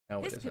 No,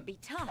 it This isn't. could be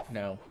tough.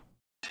 No.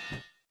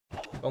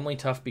 Only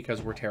tough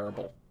because we're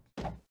terrible.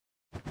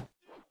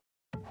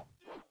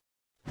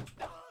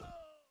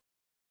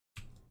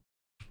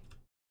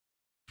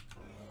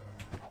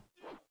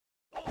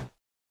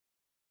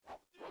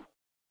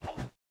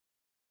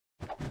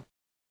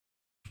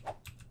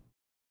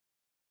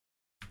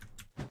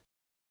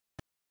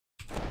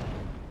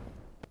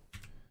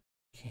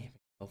 Can't even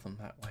kill them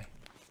that way.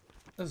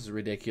 This is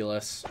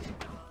ridiculous.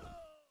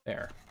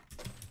 There.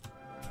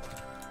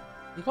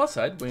 On the plus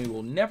side, we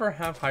will never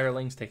have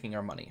hirelings taking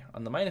our money.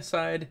 On the minus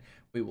side,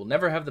 we will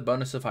never have the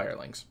bonus of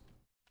hirelings.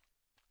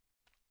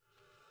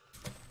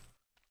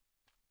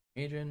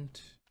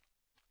 Agent.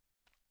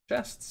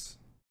 Chests.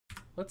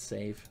 Let's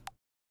save.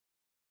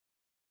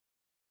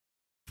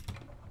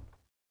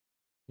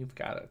 We've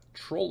got a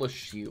Trollish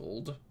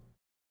Shield.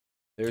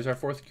 There's our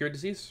 4th Cure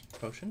Disease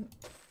potion.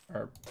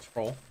 Our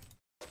scroll.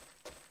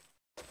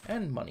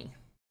 And money.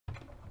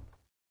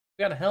 We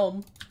got a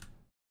helm.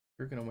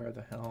 You're gonna wear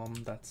the helm.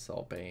 That's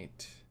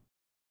Cellbait.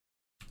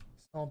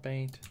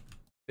 Cellbait.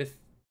 5th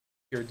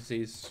Cure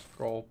Disease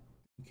scroll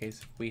in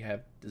case we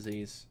have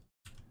disease.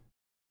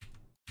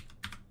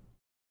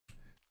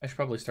 I should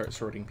probably start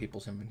sorting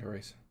people's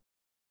inventories.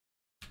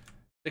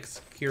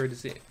 6th Cure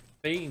Disease.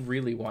 They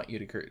really want you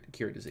to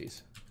cure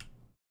disease.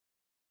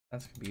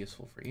 That's gonna be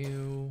useful for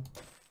you.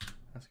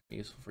 That's gonna be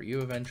useful for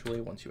you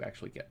eventually once you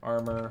actually get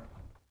armor.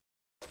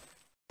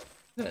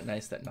 Isn't it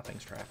nice that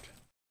nothing's trapped?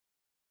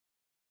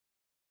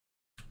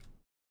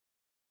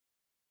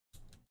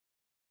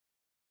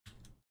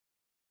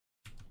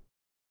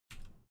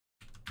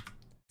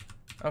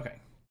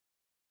 Okay.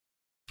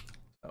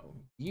 So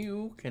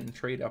you can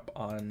trade up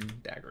on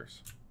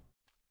daggers.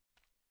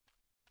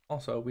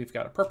 Also, we've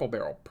got a purple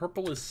barrel.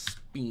 Purple is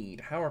speed.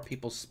 How are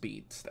people's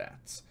speed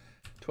stats?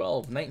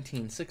 12,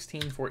 19,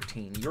 16,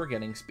 14. You're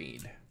getting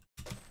speed.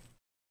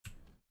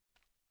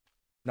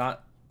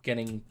 Not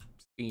getting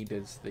speed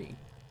is the...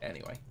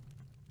 Anyway.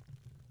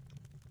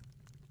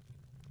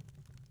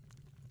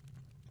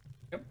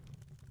 Yep.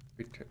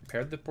 We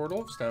repaired the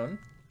Portal of Stone.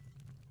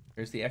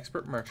 Here's the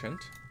Expert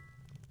Merchant.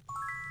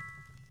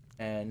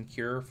 And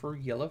cure for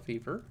yellow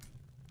fever.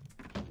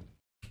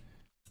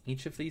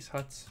 Each of these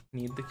huts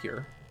need the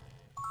cure.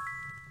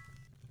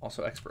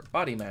 Also expert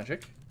body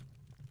magic.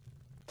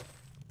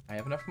 I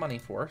have enough money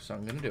for, so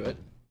I'm gonna do it.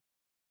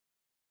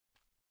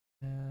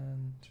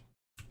 And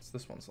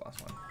this one's the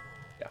last one.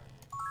 Yeah.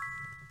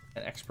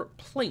 An expert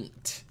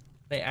plate.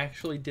 They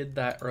actually did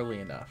that early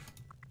enough.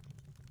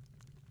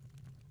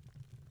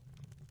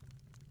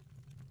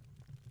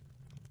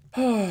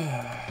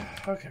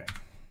 Okay.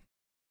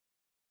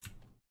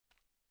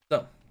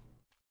 So,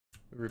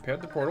 we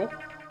repaired the portal.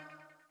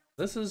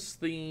 This is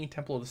the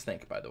Temple of the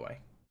Snake, by the way.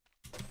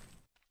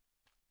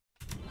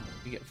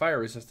 We get fire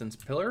resistance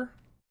pillar.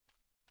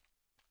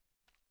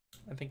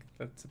 I think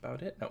that's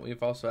about it. No,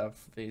 we've also have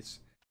this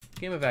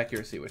game of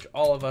accuracy, which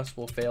all of us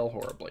will fail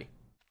horribly.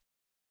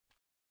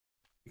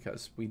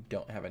 Because we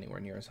don't have anywhere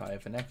near as high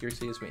of an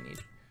accuracy as we need.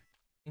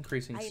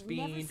 Increasing speed.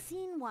 I've never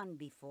seen one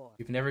before.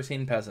 You've never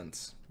seen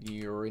peasants.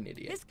 You're an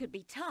idiot. This could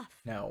be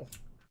tough. No.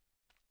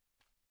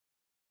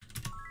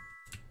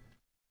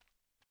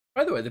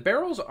 By the way, the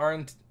barrels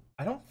aren't...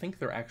 I don't think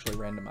they're actually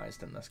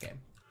randomized in this game.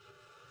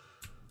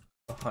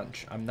 A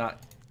hunch. I'm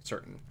not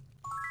certain.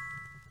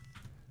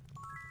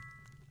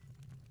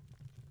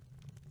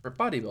 For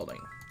bodybuilding.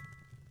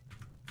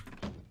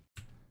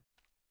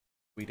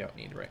 We don't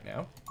need right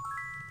now.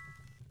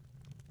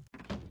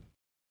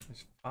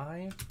 There's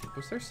 5.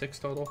 Was there 6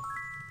 total?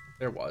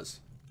 There was.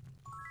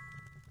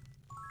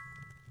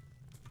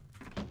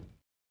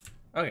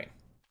 Okay.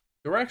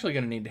 So we're actually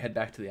going to need to head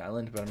back to the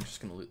island, but I'm just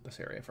going to loot this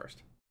area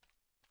first.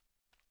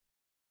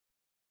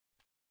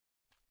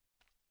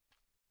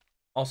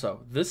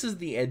 Also, this is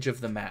the edge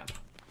of the map.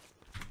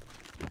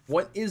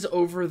 What is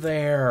over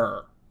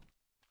there?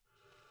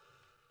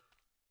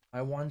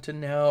 I want to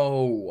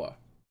know.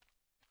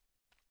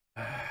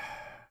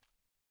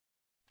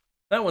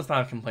 That one's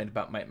not a complaint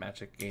about Might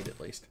Magic 8, at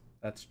least.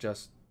 That's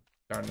just,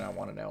 darn it, I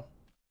want to know.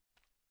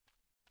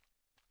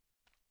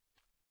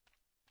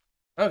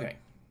 Okay.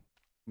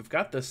 We've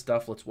got this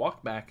stuff. Let's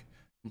walk back,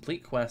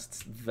 complete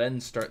quests,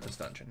 then start this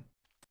dungeon.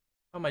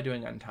 How am I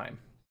doing on time?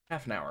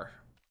 Half an hour.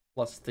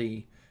 Plus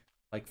the,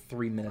 like,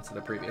 3 minutes of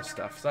the previous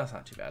stuff. So that's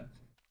not too bad.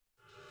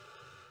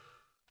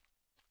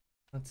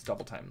 Let's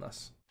double time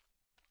this.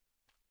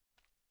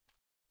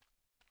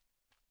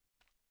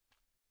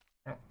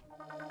 Oh.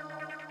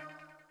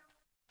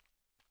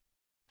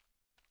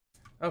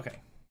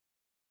 Okay.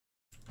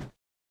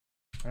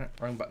 Alright,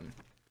 wrong button.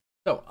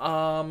 So,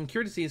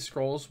 Cure Disease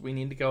Scrolls, we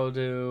need to go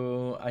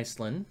to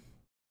Iceland.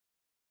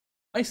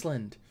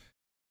 Iceland!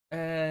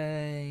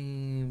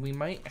 We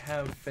might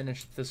have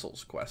finished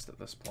Thistle's quest at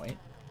this point.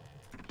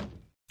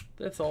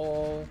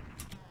 Thistle!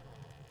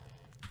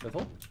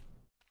 Thistle?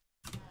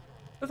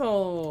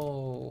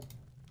 Thistle!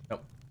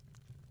 Nope.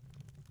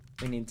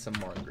 We need some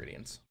more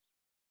ingredients.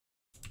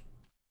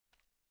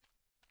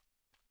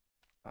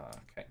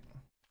 Okay.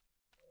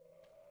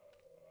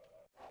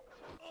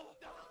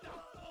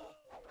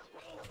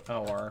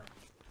 Oh, our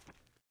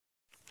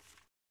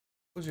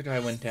wizard eye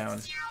went down.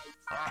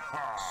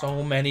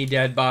 So many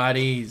dead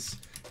bodies.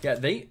 Yeah,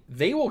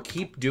 they will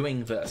keep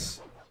doing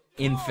this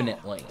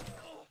infinitely.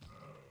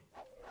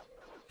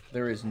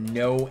 There is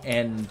no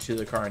end to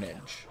the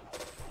carnage.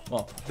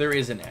 Well, there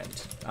is an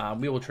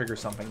end. We will trigger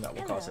something that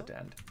will cause it to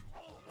end.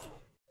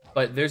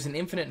 But there's an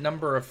infinite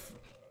number of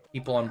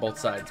people on both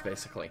sides,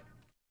 basically.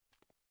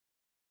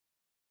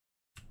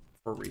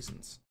 For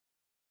reasons.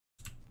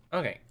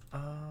 Okay.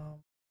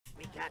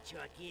 We got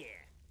your gear.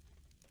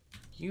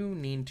 You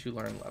need to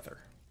learn leather.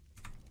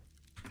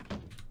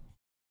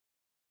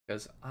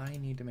 Because I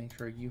need to make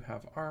sure you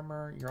have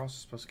armor. You're also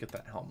supposed to get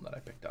that helm that I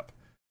picked up.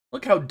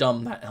 Look how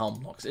dumb that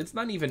helm looks. It's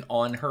not even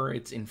on her,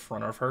 it's in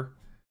front of her.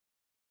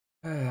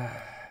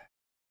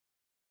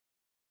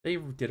 They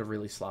did a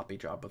really sloppy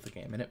job with the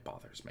game, and it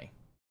bothers me.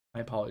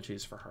 My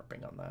apologies for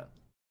harping on that.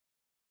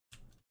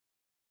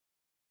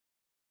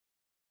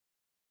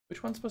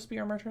 Which one's supposed to be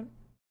our merchant?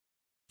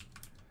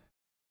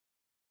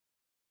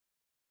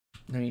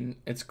 I mean,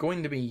 it's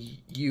going to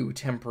be you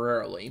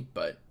temporarily,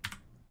 but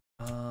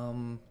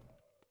can't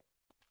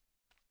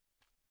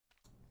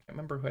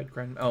remember who had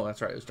Grand. Oh,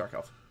 that's right, it was Dark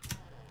Elf.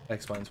 That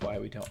explains why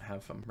we don't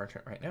have a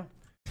merchant right now.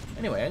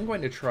 Anyway, I'm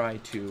going to try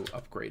to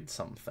upgrade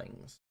some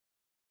things,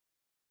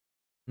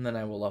 and then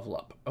I will level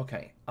up.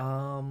 Okay.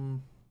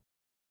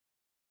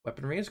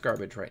 Weaponry is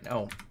garbage right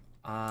now.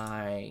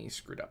 I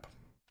screwed up.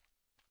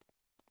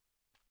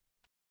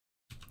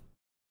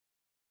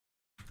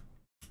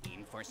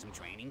 In for some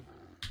training?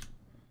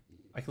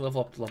 I can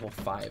level up to level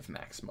 5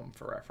 maximum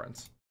for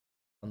reference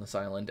on this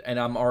island, and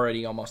I'm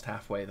already almost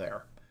halfway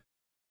there.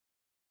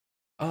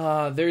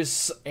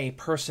 There's a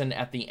person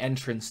at the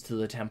entrance to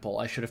the temple.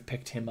 I should have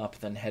picked him up,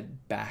 then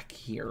head back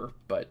here,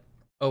 but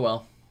oh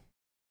well.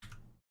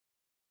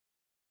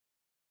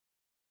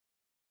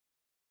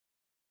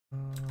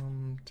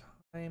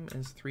 Time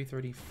is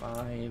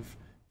 3:35.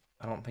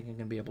 I don't think I'm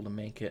gonna be able to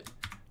make it.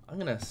 I'm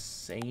gonna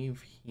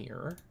save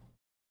here.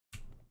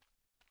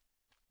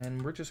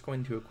 And we're just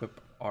going to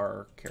equip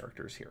our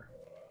characters here.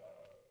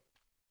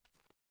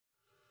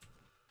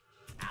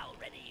 I'll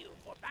ready you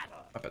for battle.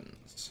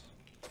 Weapons.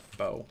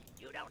 Bow.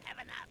 You don't have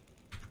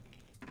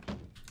enough.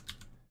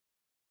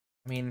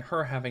 I mean,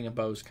 her having a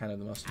bow is kind of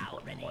the most I'll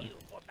important ready one. you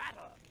for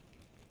battle.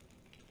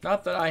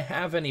 Not that I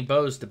have any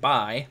bows to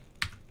buy.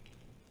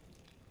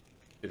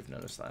 Should have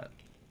noticed that.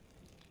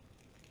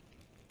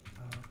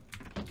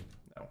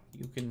 No,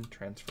 you can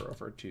transfer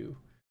over to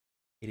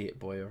Idiot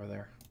Boy over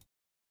there.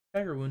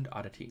 Dagger Wound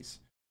Oddities.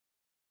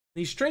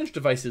 These strange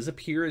devices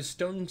appear as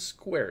stone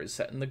squares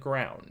set in the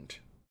ground.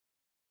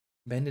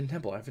 Abandoned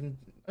temple. I've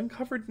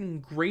uncovered an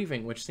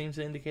engraving which seems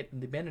to indicate that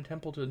the abandoned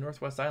temple to the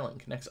northwest island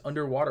connects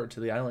underwater to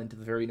the island to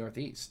the very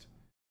northeast.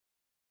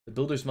 The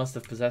builders must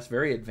have possessed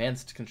very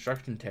advanced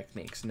construction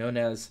techniques known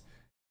as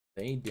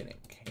they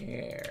didn't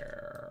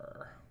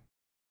care.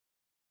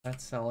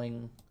 That's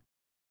selling.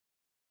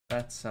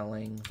 That's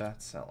selling.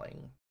 That's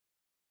selling.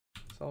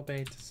 Sell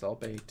bait. Sell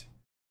bait.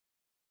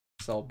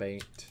 Sell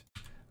bait.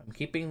 I'm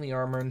keeping the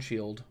armor and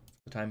shield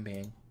for the time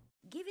being.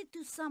 Give it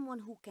to someone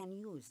who can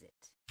use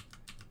it.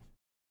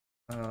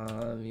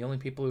 The only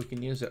people who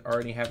can use it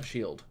already have a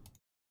shield.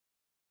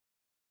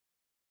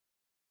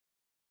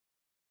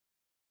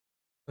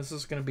 This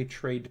is going to be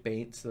trade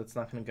bait, so that's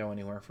not going to go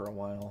anywhere for a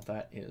while.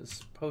 That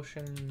is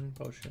potion,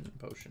 potion,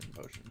 potion,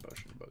 potion,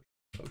 potion, potion,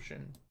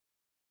 potion.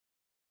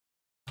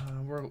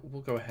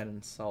 We'll go ahead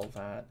and sell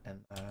that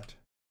and that.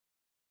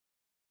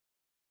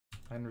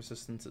 Mind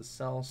resistance is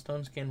sell.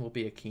 Stone skin will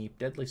be a keep.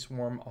 Deadly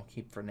swarm I'll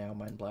keep for now.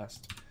 Mind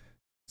blast.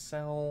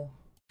 Sell.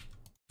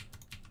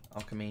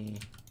 Alchemy.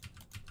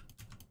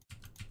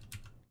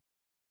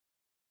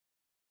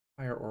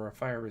 Fire aura.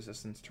 Fire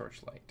resistance.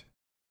 Torchlight.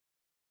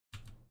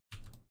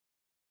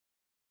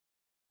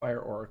 Fire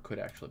aura could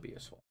actually be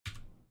useful.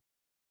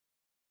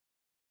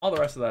 All the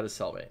rest of that is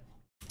sell bait.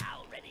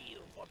 I'll ready you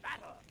for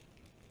battle.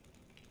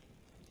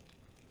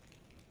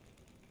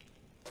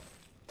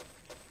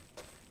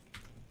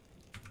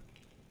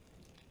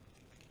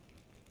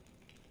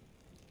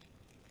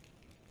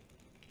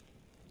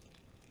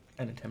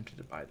 I'm tempted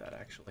to buy that,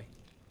 actually.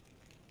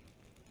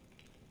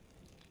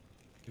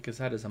 Because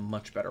that is a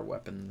much better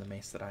weapon than the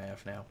mace that I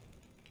have now.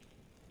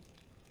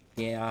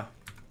 Yeah.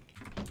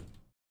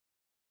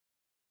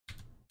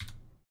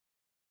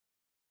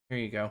 Here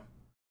you go.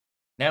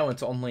 Now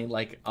it's only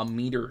like a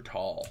meter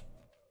tall.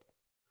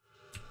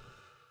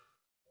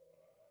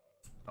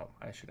 Oh,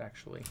 I should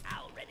actually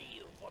I'll ready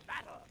you for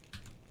battle.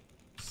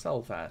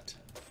 sell that.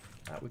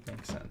 That would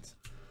make sense.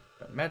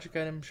 Magic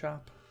item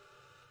shop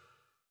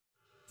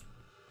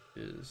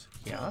is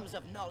yeah. Tomes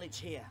of knowledge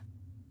here.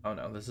 Oh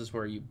no, this is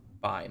where you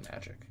buy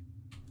magic.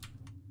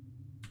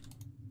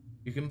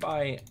 You can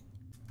buy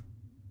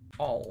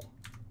all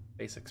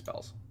basic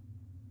spells.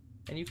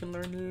 And you can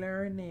learn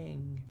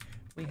learning.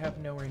 We have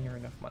nowhere near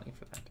enough money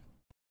for that.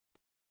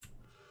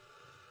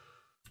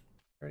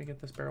 Ready to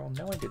get this barrel?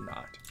 No, I did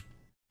not.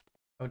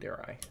 Oh,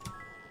 dare I.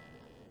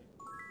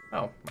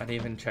 Oh, I didn't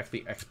even check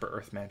the expert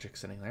earth magic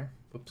sitting there.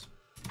 Whoops.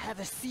 Have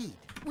a seat.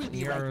 We'll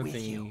be Near right with the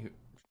you.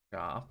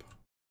 shop.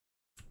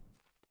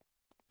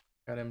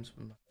 Items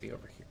must be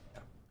over here.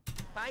 Yeah.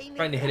 Fine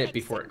Trying to hit it effects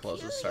before it and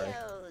closes, sorry.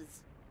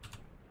 curios.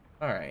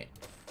 Alright.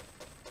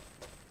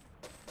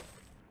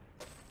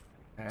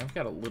 I've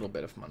got a little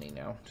bit of money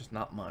now, just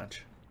not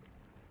much.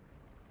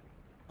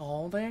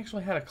 Oh, they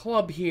actually had a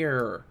club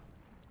here.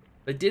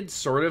 They did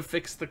sort of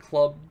fix the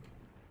club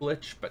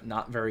glitch, but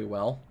not very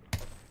well.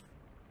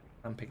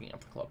 I'm picking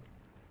up the club.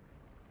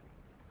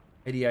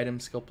 80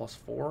 items, skill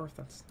 +4.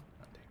 That's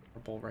not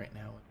terrible right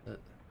now, is it?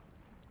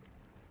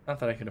 Not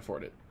that I can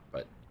afford it,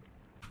 but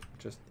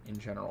just in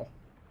general.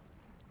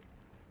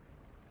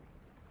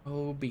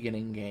 Oh,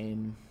 beginning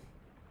game.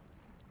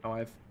 Oh,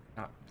 I've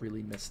not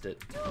really missed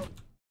it.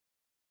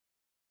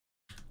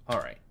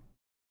 Alright.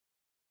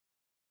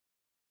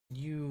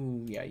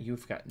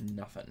 You've got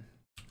nothing.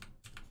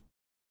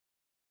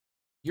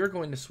 You're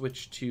going to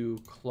switch to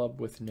club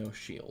with no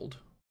shield.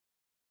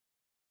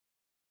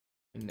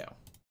 No.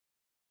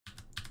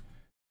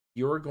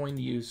 You're going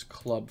to use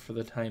club for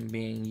the time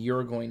being.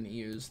 You're going to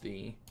use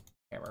the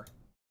hammer.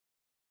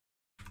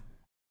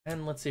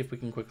 And let's see if we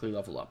can quickly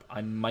level up.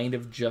 I might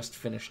have just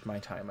finished my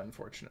time,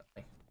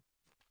 unfortunately.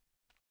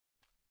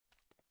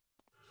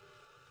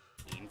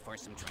 In for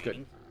some Good.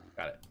 training.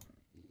 Got it.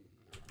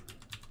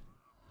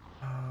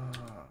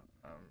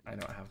 I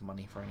don't have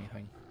money for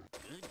anything.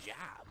 Good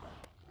job.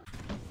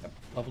 Yep,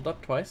 leveled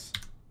up twice.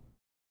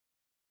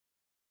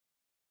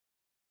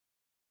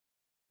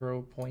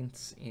 Throw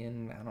points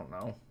in, I don't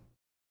know,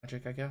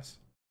 magic, I guess.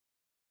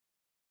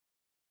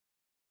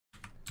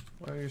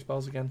 What are your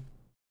spells again?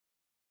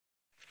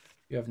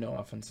 You have no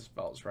offensive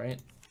spells, right?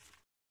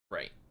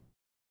 Right.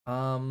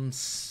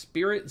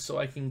 Spirit, so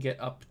I can get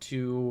up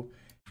to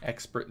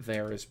expert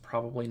there, is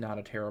probably not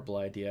a terrible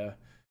idea.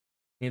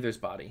 Neither is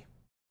body.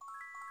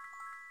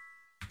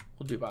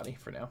 We'll do body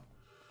for now.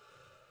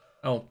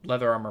 Oh,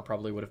 leather armor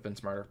probably would have been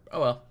smarter.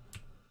 Oh well.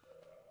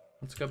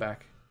 Let's go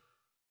back.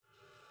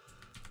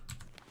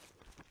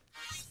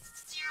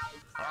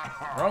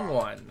 Wrong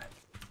one.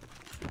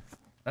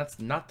 That's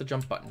not the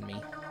jump button,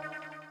 me.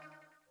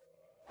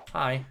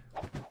 Hi.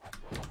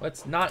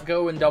 Let's not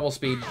go in double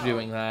speed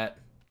doing that.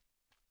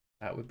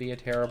 That would be a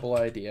terrible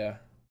idea.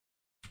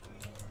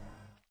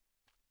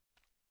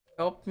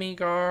 Help me,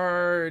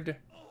 guard.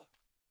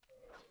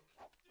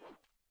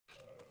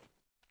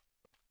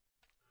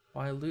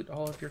 Why loot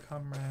all of your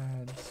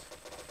comrades?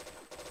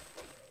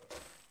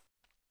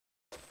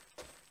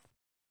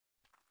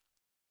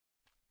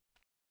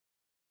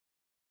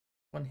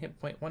 One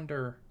hit point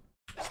wonder.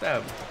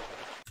 Stab.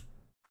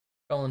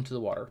 Fell into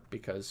the water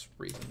because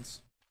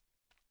reasons.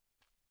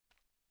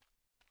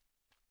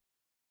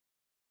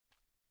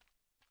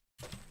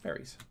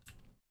 Berries.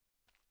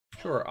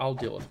 Sure, I'll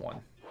deal with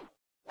one.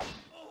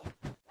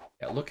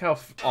 Yeah, look how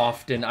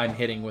often I'm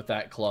hitting with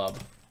that club.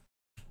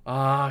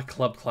 Ah,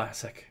 club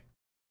classic.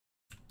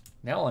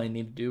 Now all I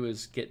need to do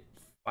is get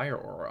fire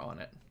aura on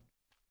it.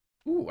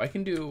 Ooh, I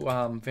can do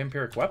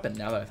vampiric weapon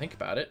now that I think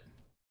about it.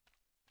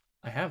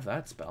 I have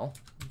that spell.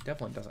 It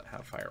definitely doesn't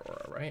have fire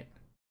aura, right?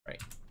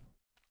 Right.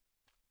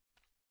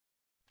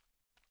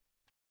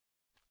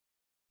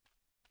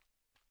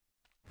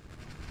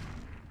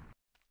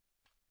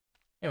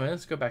 Anyway,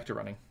 let's go back to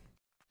running.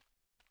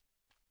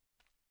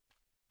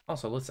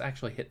 Also, let's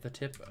actually hit the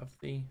tip of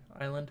the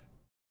island.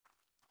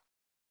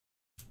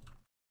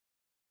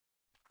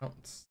 I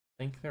don't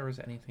think there was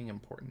anything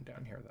important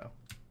down here, though.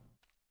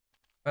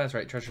 Oh, that's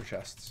right, treasure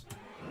chests.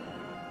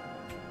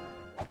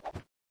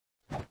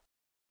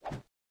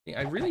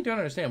 I really don't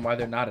understand why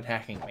they're not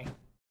attacking me.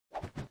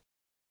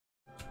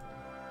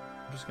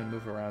 I'm just going to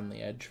move around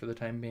the edge for the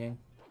time being,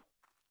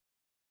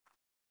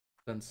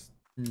 since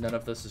none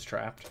of this is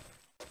trapped.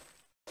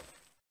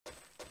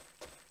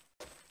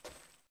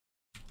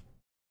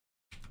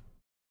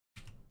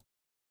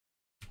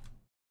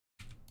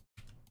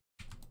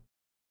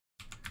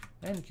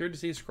 And Cure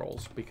Disease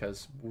Scrolls,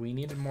 because we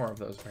needed more of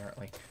those,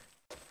 apparently.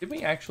 Did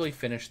we actually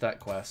finish that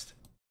quest?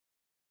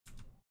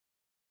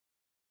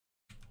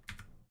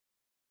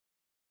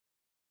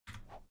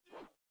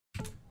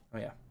 Oh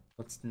yeah,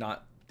 let's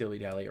not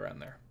dilly-dally around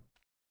there.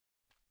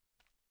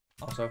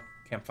 Also,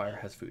 campfire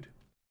has food.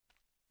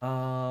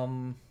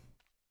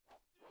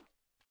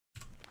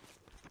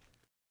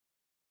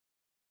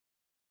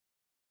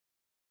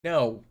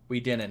 No, we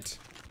didn't.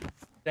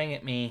 Dang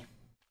it, me.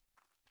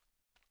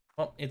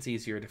 Well, it's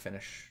easier to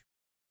finish.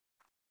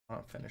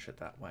 I'll finish it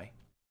that way.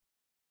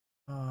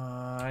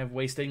 I'm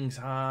wasting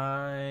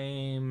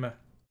time.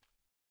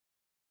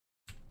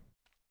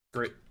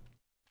 Great.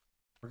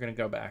 We're gonna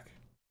go back.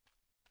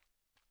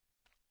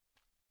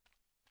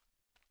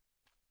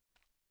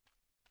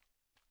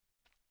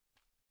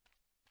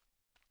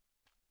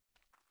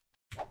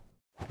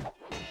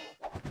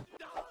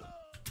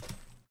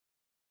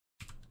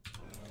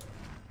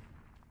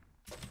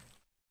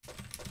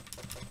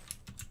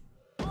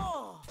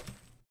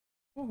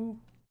 Woohoo.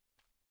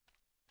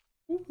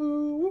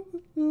 Woohoo,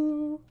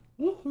 woohoo,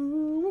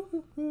 woohoo,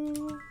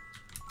 woohoo.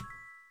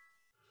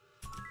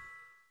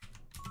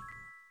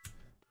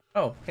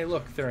 Oh, hey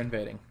look, they're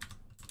invading.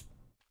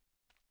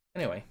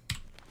 Anyway,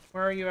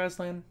 where are you,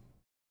 Aslan?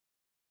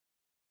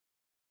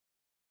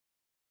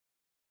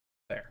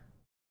 There.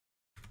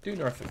 Due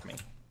north of me.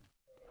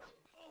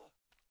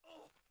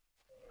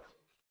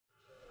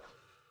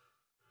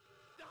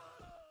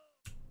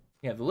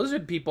 Yeah, the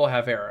lizard people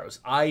have arrows.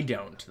 I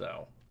don't,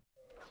 though.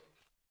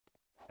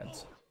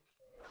 Hence.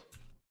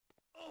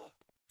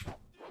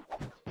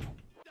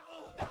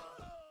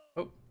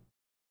 Oh.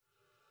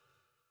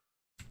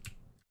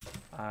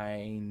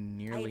 I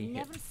nearly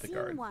hit the guard. I've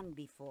never seen one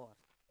before.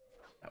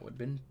 That would have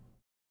been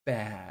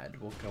bad.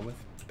 We'll go with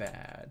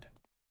bad.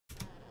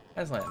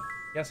 Aslan.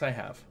 Yes, I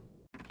have.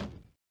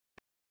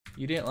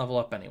 You didn't level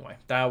up anyway.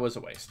 That was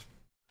a waste.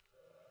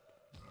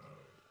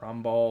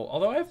 Rumble.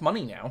 Although I have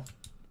money now.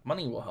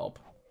 Money will help.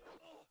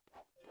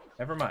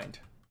 Never mind.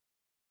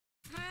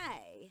 Hi.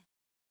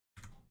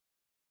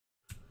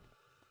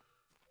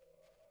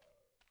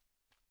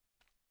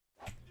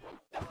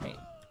 Hey,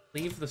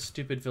 leave the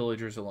stupid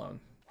villagers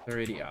alone. They're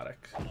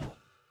idiotic.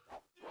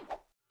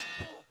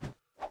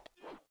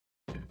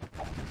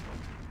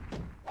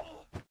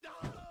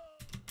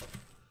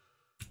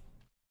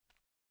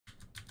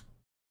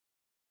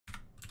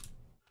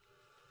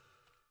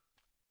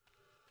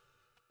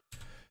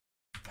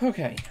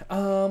 Okay,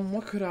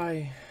 what could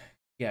I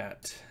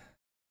get?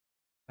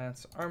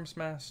 That's Arms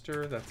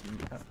Master, that's...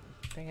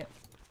 dang it.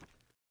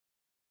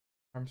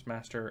 Arms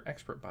Master,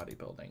 Expert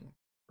Bodybuilding.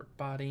 Expert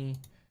Body.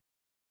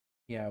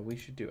 Yeah, we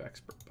should do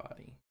Expert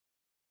Body.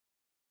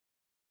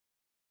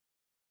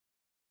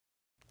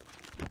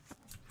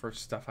 For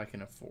stuff I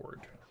can afford.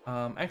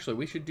 Actually,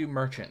 we should do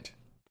Merchant.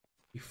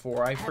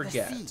 Before I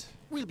forget.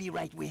 We'll be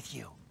right with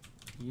you.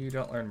 You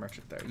don't learn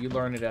Merchant there. You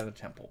learn it at a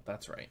temple.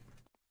 That's right.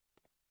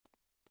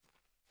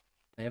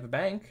 They have a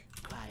bank.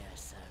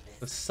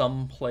 The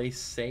someplace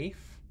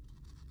safe.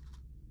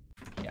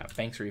 Yeah,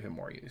 banks are even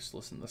more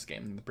useless in this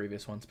game than the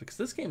previous ones because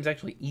this game is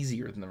actually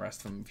easier than the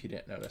rest of them if you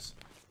didn't notice.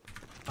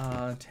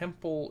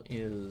 Temple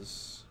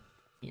is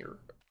here.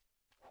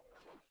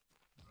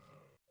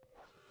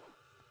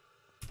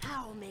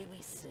 How may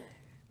we serve?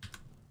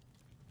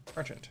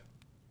 Merchant.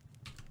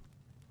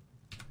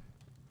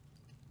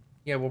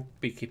 Yeah, we'll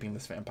be keeping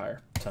this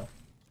vampire, so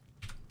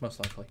most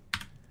likely.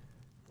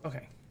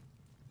 Okay.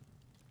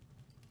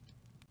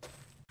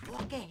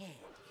 Walk ahead.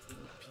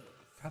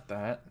 Got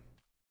that.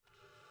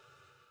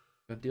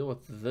 Go deal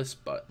with this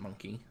butt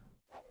monkey.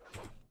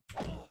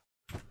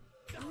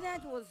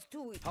 That was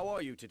too... How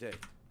are you today?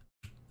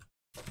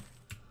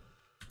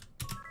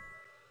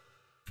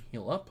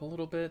 Heal up a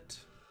little bit.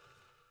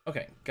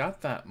 Okay,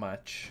 got that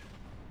much.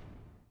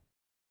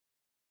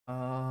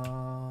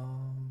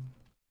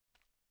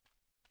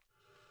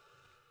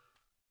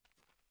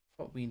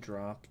 What we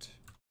dropped.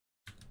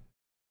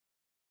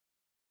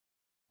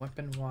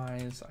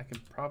 Weapon-wise, I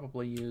could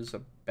probably use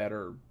a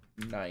better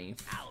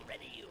knife. I'll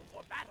ready you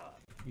for battle.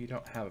 You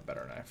don't have a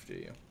better knife, do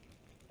you?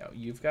 No,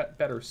 you've got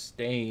better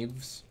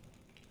staves.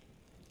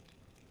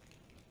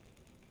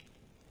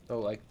 So,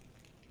 like,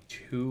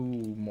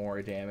 2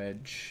 more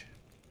damage.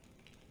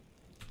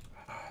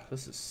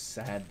 This is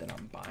sad that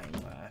I'm buying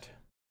that.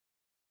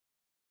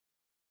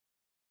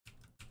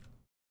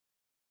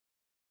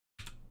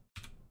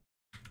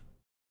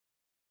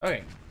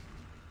 Okay.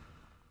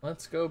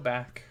 Let's go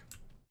back.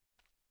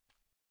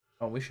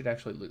 Oh, we should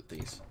actually loot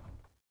these.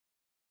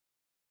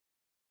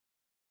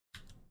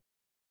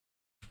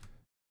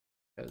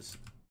 Because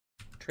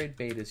trade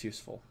bait is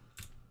useful.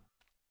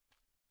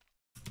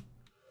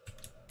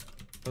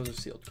 Those are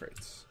sealed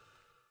crates.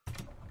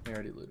 We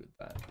already looted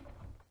that.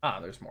 Ah,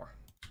 there's more.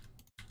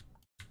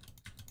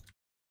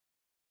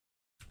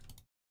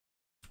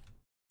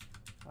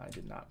 I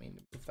did not mean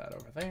to move that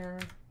over there.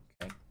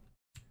 Okay.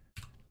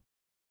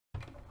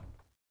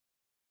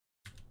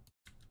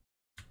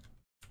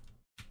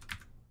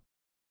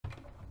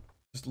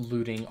 Just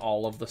looting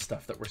all of the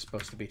stuff that we're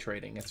supposed to be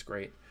trading. It's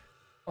great.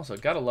 Also,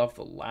 gotta love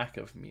the lack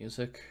of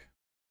music.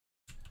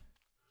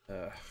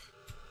 Ugh.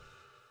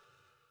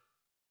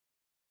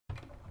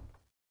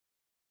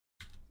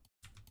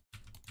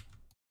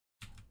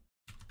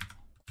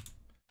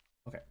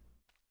 Okay.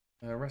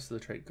 The rest of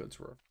the trade goods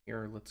were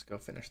here. Let's go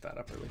finish that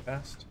up really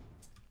fast.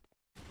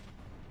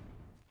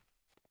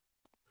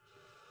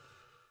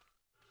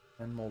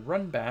 And we'll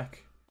run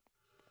back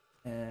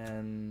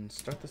and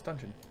start this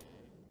dungeon.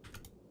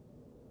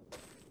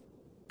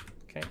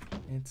 Okay,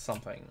 it's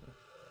something.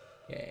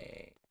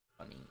 Yay,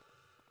 money.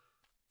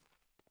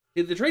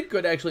 See, the trade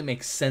good actually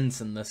makes sense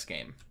in this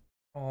game.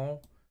 Oh,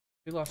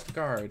 we lost a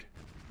guard.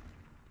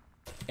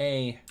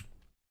 A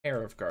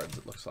pair of guards,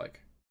 it looks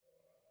like.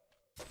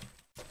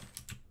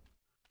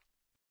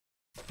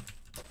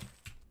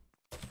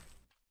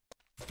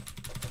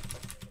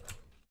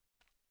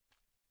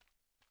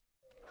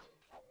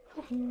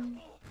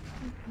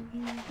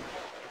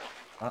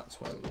 Not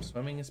swim.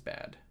 Swimming is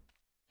bad.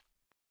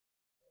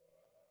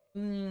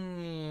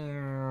 Zoom.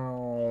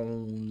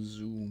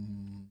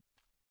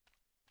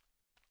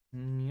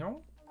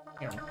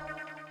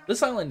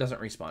 This island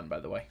doesn't respawn, by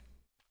the way.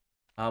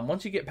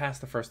 Once you get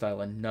past the first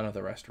island, none of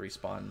the rest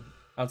respawn,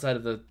 outside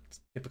of the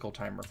typical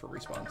timer for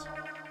respawns.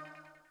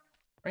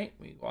 Right,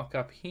 we walk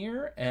up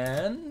here,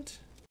 and...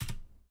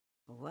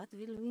 What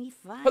will we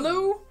find?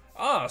 Hello?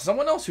 Ah,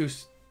 someone else who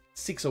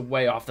seeks a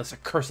way off this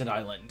accursed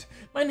island.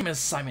 My name is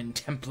Simon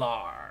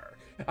Templar.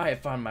 I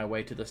have found my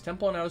way to this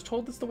temple, and I was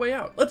told it's the way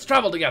out. Let's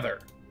travel together!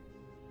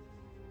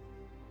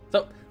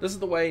 So, this is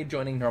the way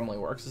joining normally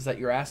works, is that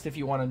you're asked if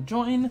you want to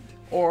join,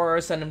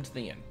 or send them to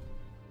the inn.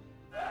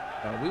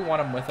 We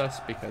want them with us,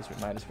 because we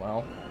might as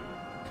well.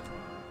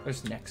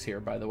 There's Nex here,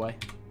 by the way.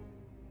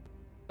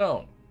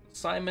 So,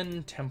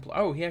 Simon Templar.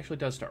 Oh, he actually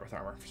does start with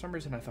armor. For some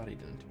reason, I thought he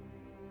didn't.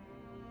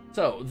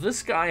 So,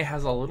 this guy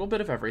has a little bit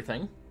of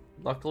everything.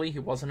 Luckily, he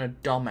wasn't a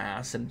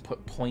dumbass and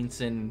put points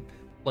in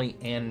plate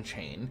and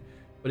chain.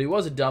 But he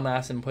was a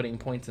dumbass in putting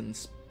points in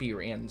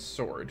spear and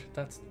sword.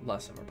 That's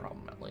less of a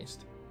problem, at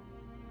least.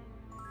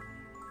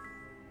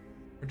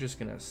 We're just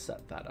gonna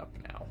set that up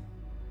now.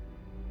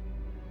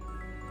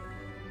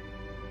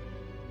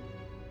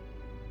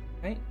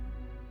 Okay.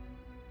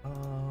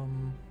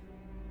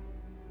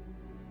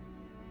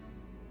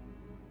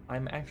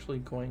 I'm actually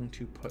going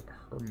to put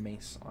her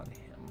mace on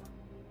him.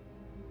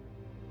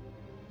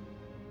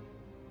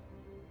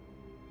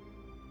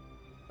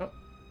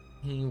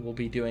 He will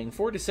be doing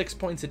 4 to 6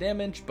 points of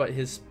damage, but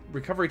his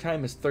recovery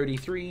time is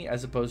 33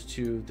 as opposed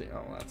to the...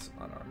 Oh, that's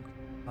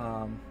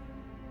unarmed.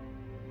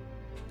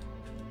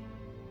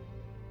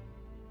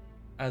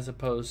 As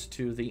opposed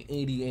to the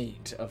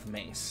 88 of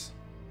mace.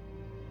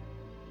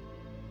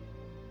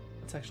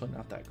 That's actually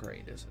not that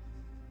great, is it?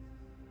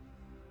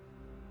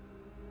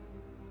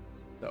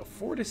 So,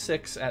 4 to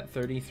 6 at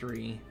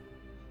 33.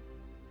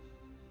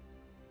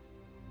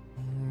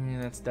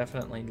 That's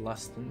definitely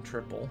less than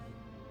triple.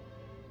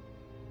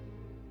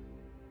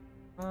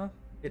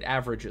 It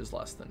averages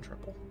less than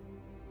triple.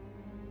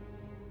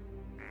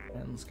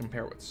 And let's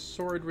compare with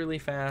sword really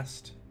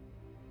fast.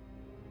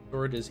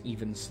 Sword is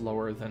even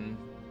slower than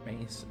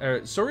mace.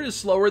 Sword is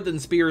slower than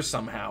spear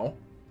somehow.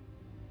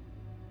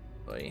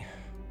 Really.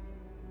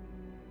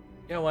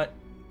 You know what?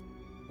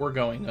 We're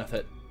going with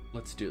it.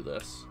 Let's do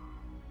this.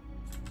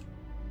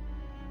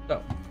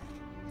 So,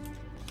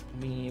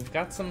 we've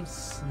got some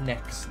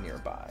snecks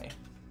nearby.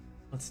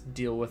 Let's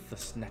deal with the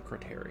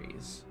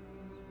snecretaries.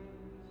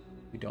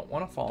 We don't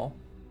want to fall.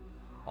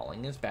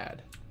 Falling is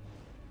bad.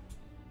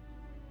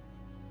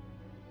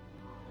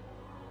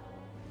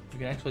 You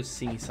can actually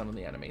see some of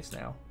the enemies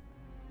now.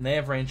 And they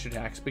have ranged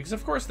attacks, because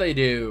of course they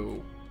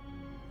do!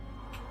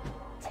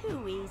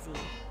 Too easy.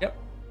 Yep.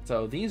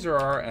 So these are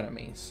our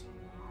enemies.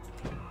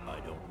 I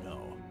don't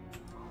know.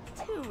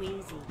 Too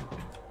easy.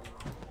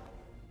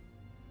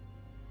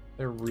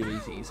 They're really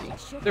easy.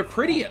 They're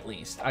pretty, at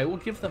least. I will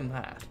give them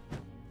that.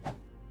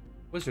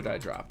 Wizard I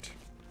dropped.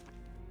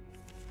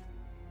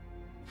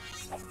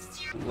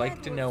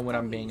 Like to know when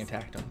I'm being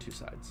attacked on two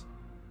sides.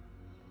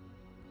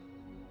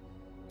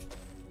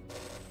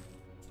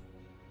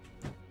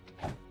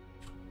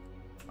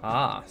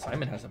 Ah,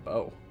 Simon has a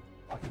bow.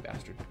 Lucky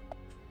bastard.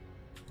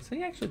 Is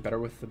he actually better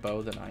with the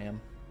bow than I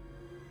am?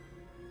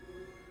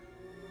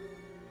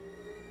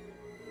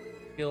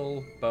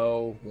 Skill,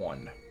 bow,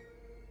 1.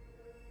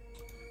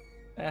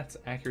 That's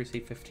accuracy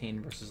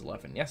 15 versus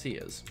 11. Yes, he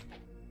is.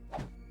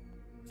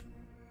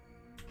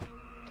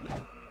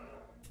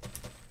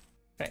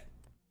 Okay.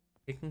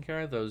 Taking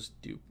care of those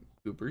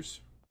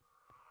goobers.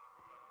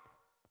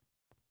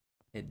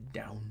 Head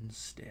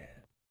downstairs.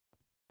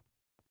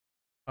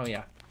 Oh,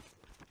 yeah.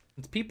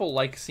 It's people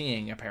like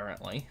seeing,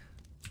 apparently.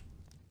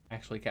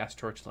 Actually cast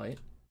Torchlight.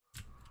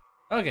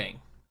 Okay.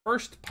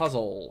 First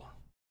puzzle.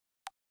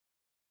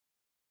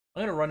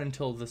 I'm gonna run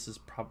until this is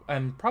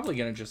I'm probably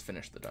gonna just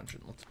finish the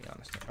dungeon, let's be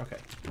honest here. Okay.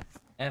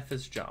 F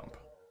is jump.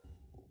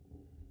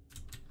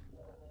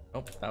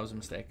 Oh, that was a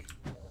mistake.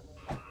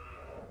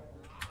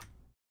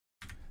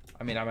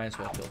 I mean, I might as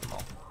well kill them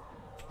all.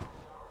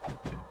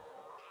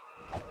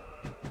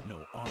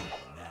 No armor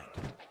on that.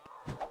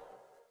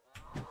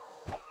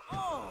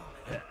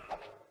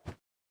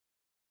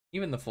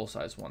 Even the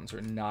full-size ones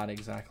are not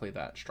exactly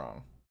that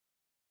strong.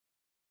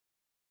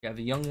 Yeah,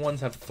 the young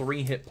ones have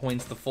 3 hit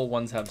points, the full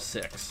ones have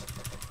 6.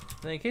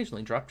 And they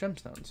occasionally drop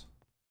gemstones.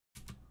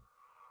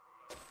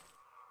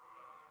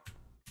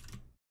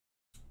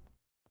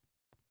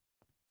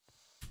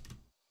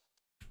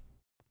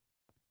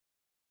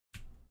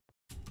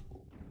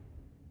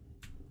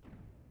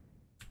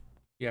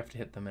 You have to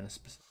hit them in a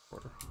specific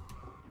order.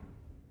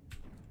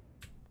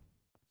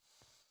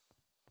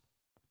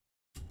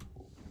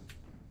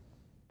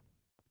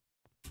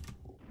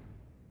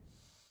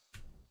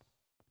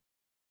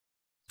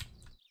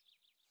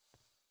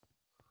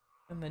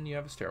 And then you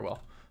have a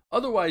stairwell.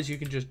 Otherwise, you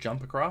can just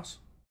jump across.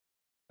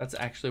 That's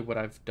actually what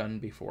I've done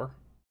before.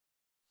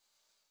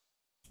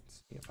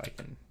 Let's see if I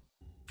can...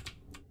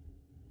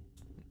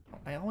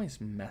 I always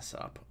mess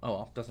up. Oh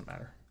well, doesn't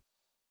matter.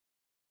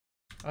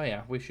 Oh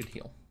yeah, we should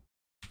heal.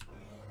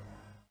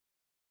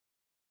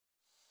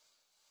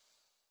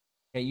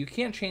 Yeah, you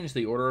can't change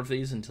the order of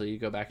these until you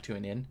go back to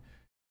an inn.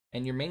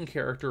 And your main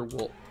character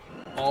will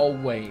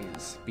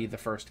always be the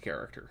first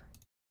character.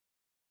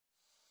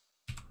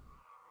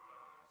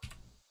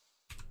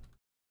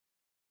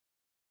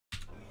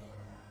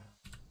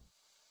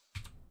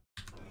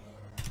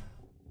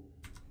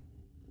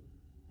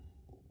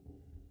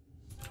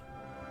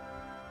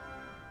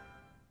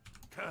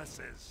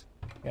 Curses.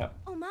 Yeah.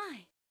 Oh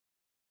my.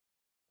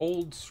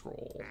 Old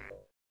scroll.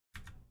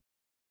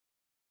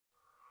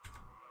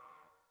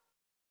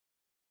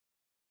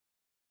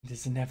 It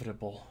is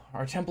inevitable.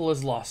 Our temple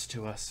is lost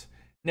to us.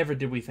 Never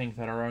did we think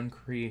that our own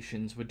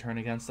creations would turn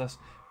against us,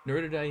 nor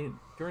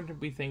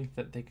did we think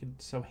that they could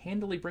so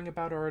handily bring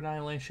about our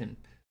annihilation.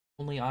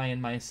 Only I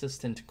and my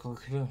assistant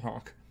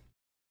are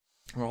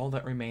all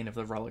that remain of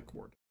the relic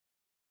ward.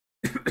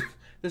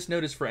 This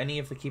note is for any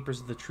of the keepers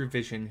of the true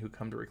vision who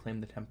come to reclaim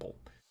the temple.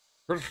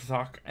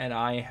 Grthok and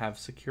I have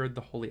secured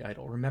the holy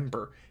idol.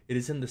 Remember, it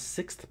is in the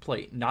 6th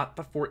plate, not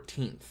the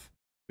 14th.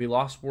 We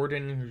lost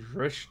Warden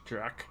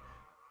Rishdrack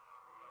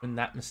when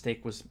that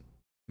mistake was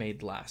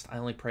made last. I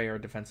only pray our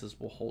defenses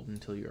will hold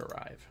until you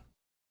arrive.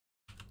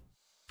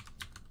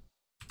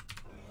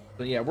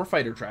 But yeah, we're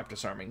fighter trap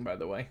disarming, by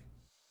the way.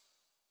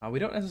 We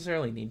don't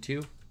necessarily need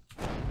to.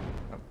 Oh,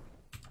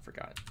 I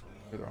forgot.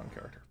 You're the wrong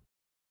character.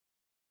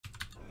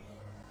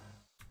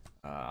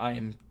 I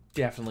am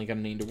definitely going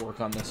to need to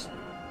work on this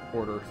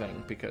order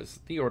thing, because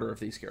the order of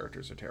these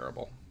characters are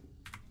terrible.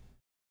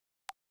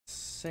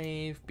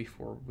 Save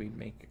before we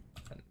make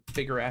a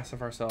bigger ass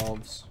of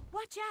ourselves.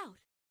 Watch out!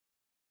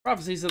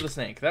 Prophecies of the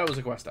Snake. That was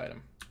a quest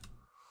item.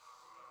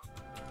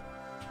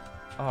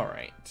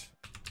 Alright.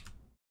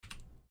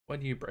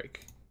 What do you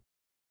break?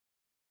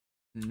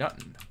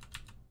 Nothing.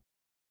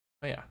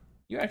 Oh yeah.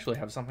 You actually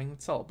have something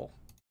that's sellable.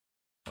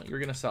 Well, you're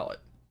going to sell it.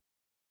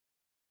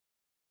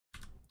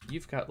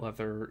 You've got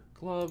leather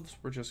gloves.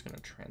 We're just going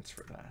to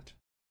transfer that.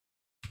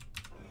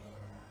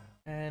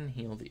 And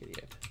heal the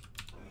idiot.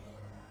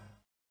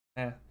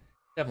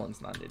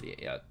 Devlin's not an idiot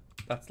yet.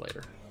 That's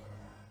later.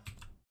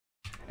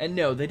 And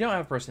no, they don't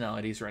have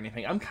personalities or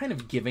anything. I'm kind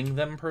of giving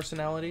them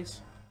personalities.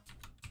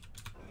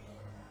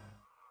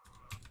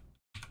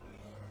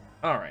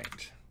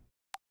 Alright.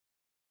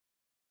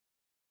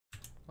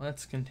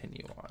 Let's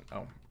continue on.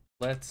 Oh,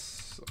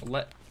 let's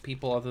let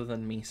people other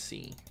than me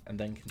see, and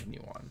then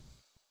continue on.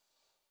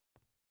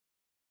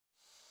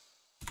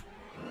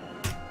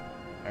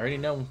 I already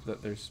know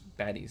that there's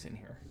baddies in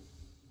here.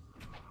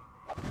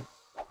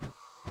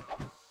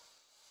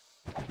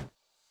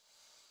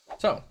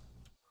 So,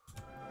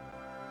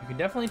 you can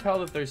definitely tell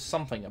that there's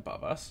something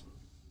above us.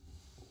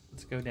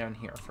 Let's go down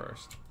here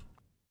first.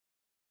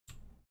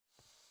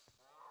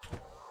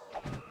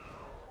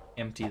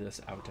 Empty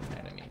this out of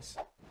enemies.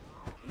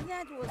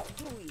 That was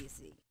too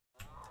easy.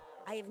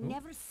 I have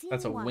never seen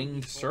That's a one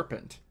winged before.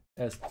 serpent.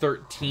 It has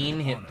 13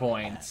 hit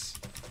points.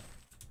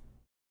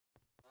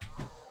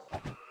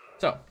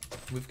 So,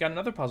 we've got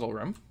another puzzle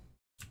room,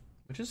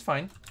 which is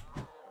fine.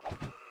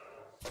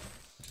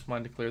 Just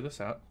wanted to clear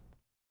this out.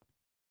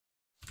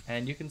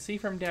 And you can see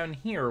from down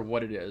here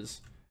what it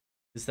is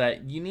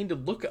that you need to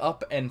look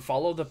up and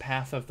follow the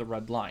path of the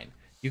red line.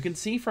 You can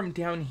see from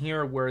down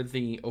here where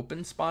the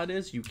open spot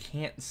is. You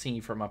can't see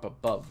from up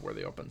above where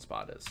the open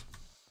spot is.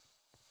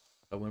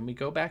 So when we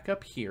go back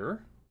up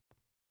here,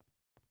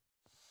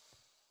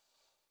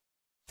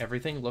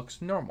 everything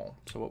looks normal.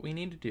 So what we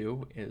need to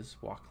do is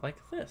walk like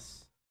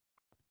this.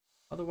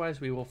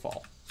 Otherwise we will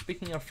fall.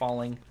 Speaking of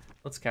falling,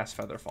 let's cast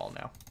Featherfall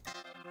now.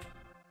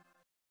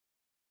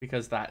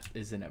 Because that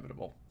is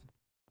inevitable.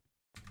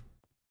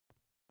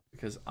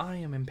 Because I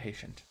am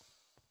impatient.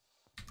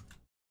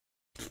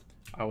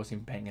 I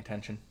wasn't even paying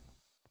attention.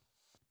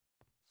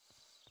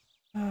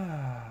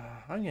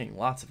 I'm getting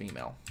lots of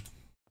email.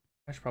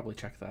 I should probably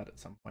check that at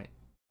some point.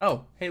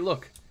 Oh, hey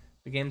look.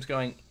 The game's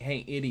going,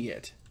 hey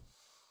idiot.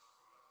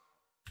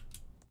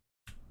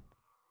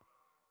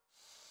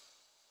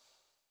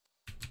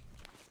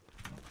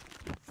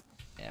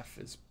 F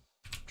is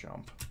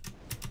jump.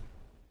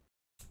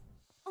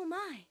 Oh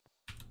my.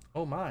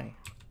 Oh my.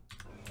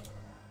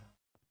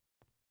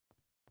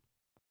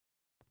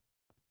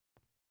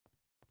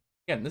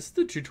 Again, this is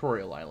the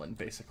tutorial island,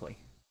 basically.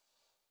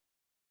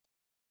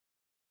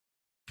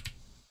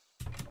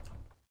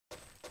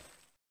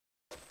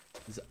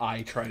 as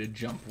I try to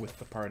jump with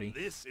the party.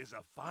 This is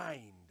a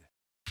find.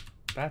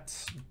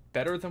 That's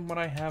better than what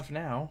I have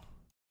now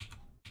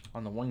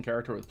on the one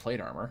character with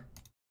plate armor.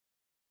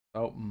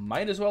 So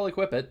might as well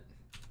equip it.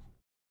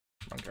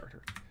 One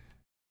character.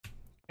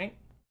 Okay,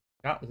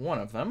 got one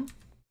of them.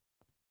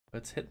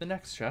 Let's hit the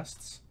next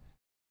chests.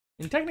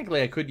 And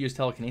technically I could use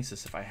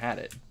telekinesis if I had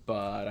it,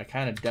 but I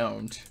kind of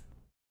don't.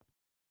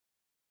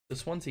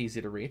 This one's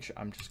easy to reach.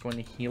 I'm just going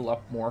to heal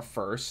up more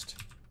first.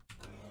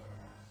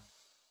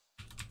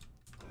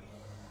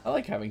 I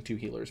like having two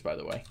healers, by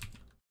the way.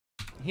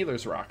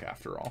 Healers rock,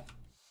 after all.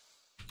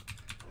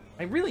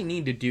 I really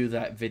need to do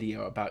that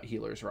video about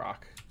healers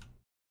rock.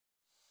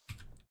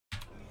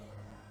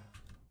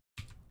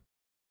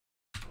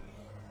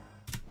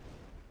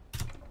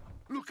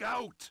 Look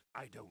out!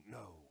 I don't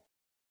know.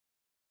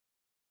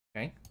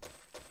 Okay.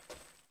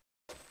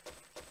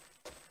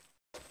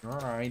 You're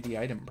our ID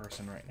item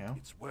person right now.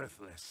 It's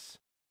worthless.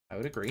 I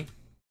would agree.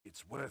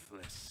 It's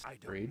worthless. I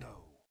don't Agreed.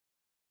 know.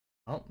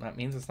 Well, that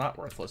means it's not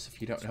worthless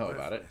if you don't know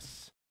about it.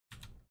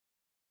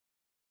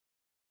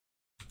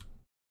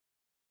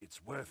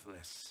 It's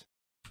worthless.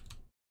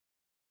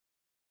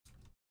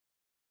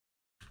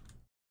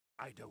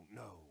 I don't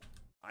know.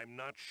 I'm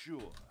not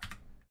sure.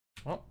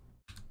 Well,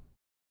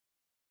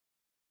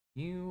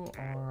 you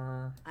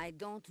are I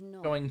don't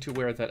know. going to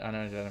wear that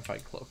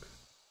unidentified cloak.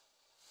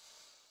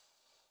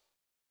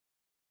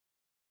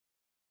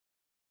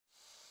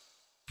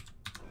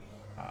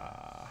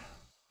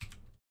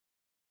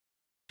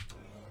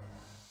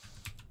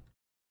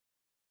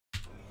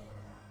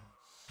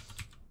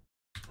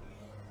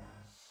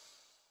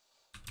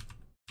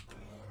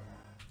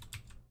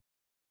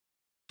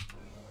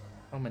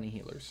 How many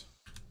healers?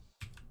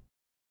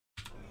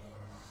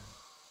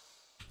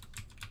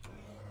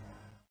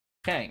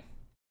 Okay.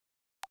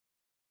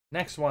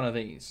 Next one of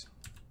these.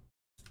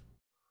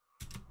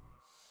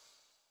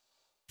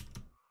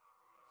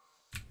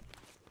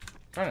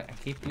 Darn it, I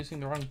keep using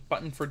the wrong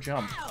button for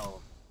jump. Ow!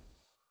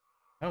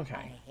 Okay.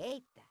 I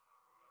hate that.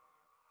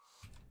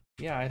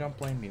 Yeah, I don't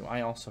blame you.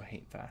 I also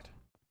hate that.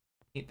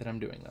 Hate that I'm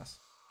doing this.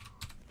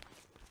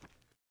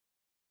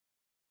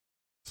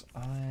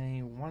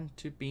 I want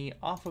to be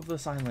off of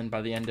this island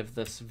by the end of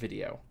this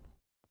video.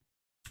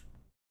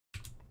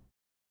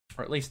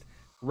 Or at least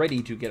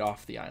ready to get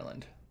off the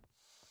island.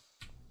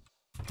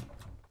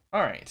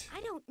 Alright.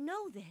 I don't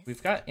know this.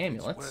 We've got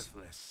amulets.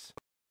 Worthless.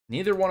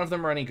 Neither one of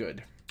them are any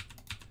good.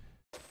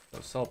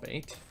 So sell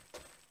bait.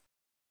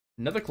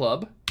 Another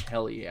club.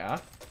 Hell yeah.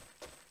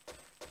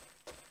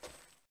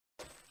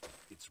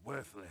 It's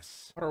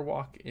worthless. Water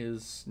walk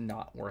is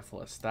not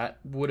worthless. That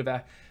would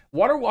have...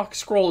 Water walk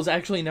scroll is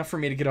actually enough for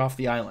me to get off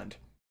the island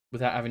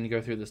without having to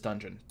go through this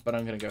dungeon. But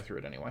I'm going to go through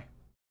it anyway.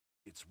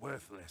 It's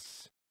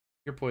worthless.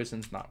 Your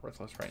poison's not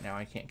worthless right now.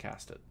 I can't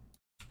cast it.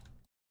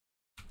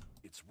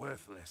 It's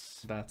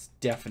worthless. That's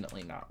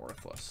definitely not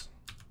worthless.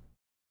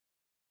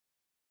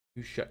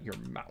 You shut your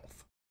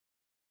mouth.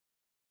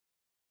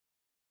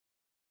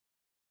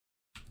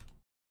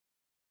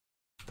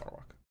 Water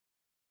walk.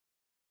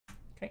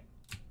 Okay.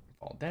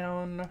 Fall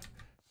down.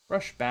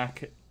 Rush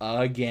back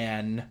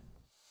again.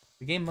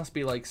 The game must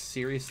be like,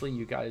 seriously,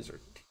 you guys are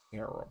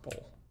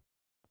terrible.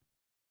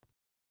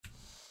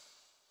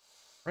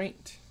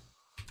 Right.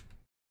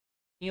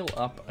 Heal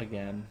up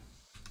again.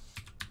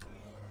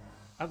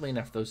 Oddly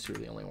enough, those two are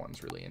the only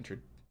ones really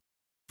injured.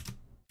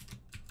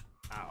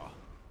 Ow.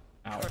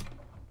 Ow.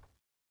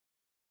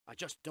 I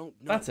just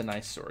don't know. That's a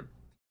nice sword.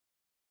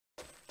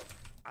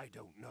 I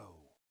don't know.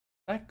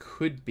 That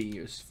could be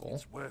useful.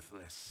 It's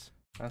worthless.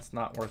 That's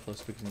not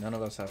worthless because none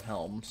of us have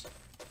helms.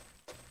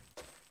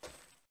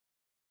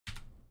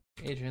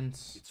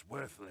 Agents. It's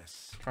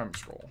worthless. Charm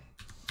scroll.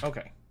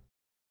 Okay.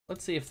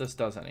 Let's see if this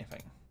does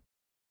anything.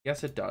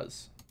 Yes, it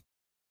does.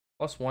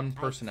 +1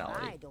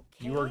 personality. tried, okay?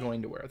 You are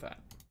going to wear that.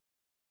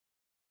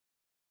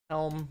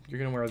 Helm. You're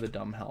going to wear the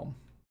dumb helm.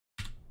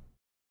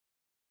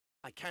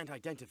 I can't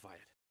identify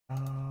it.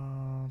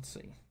 Let's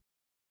see.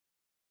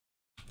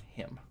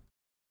 Him.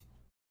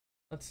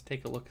 Let's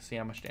take a look and see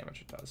how much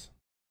damage it does.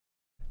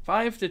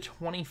 5 to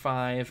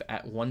 25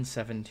 at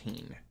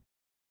 117.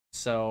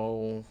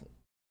 So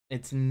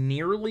it's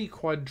nearly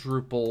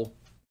quadruple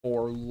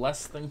or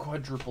less than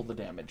quadruple the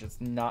damage. It's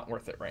not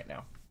worth it right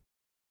now.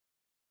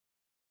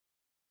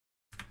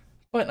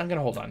 But I'm going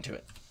to hold on to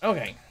it.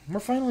 Okay,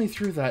 we're finally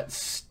through that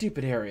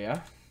stupid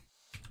area.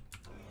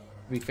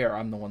 To be fair,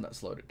 I'm the one that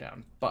slowed it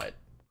down, but...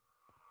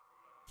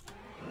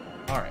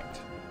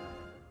 Alright.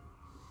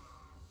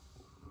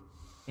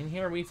 In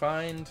here we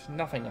find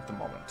nothing at the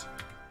moment.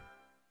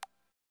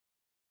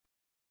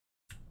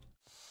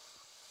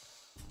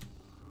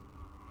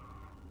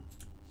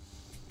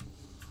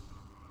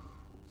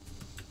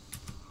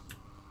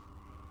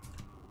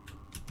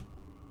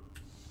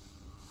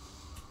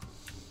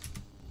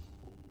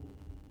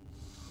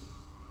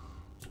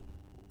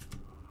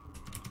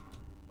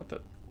 What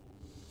the...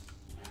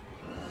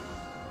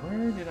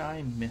 Where did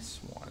I miss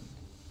one?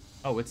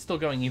 Oh, it's still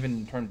going even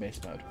in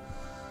turn-based mode.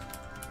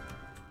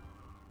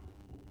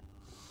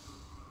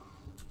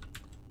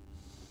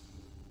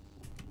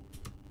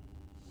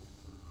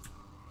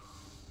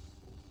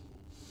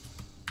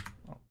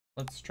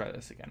 let's try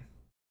this again.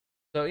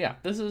 So yeah,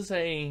 this is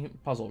a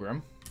puzzle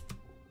room.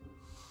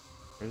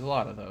 There's a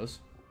lot of those.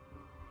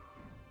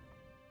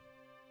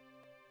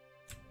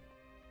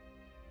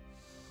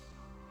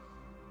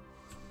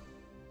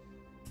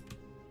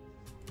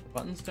 The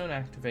buttons don't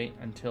activate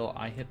until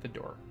I hit the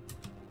door.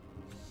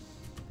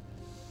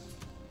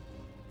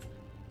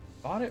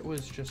 Thought it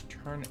was just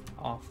turn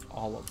off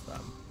all of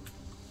them.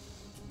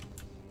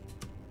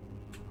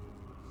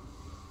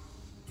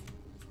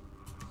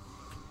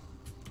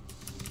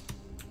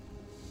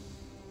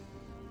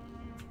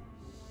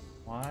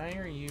 Why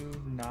are you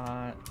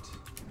not...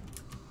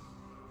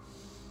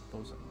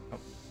 Those... Oh,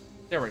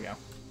 there we go.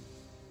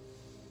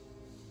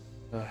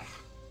 Ugh,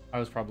 I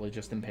was probably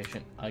just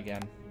impatient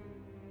again.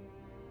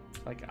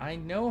 Like, I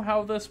know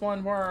how this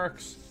one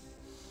works.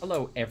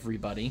 Hello,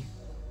 everybody.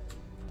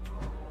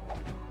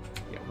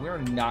 Yeah, we're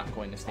not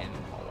going to stand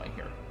in the hallway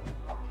here.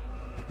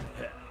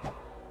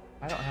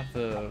 I don't have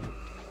the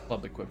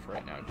club equipped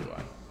right now, do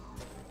I?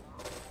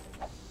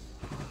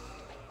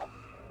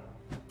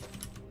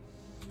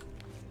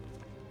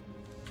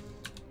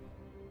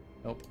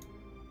 Nope.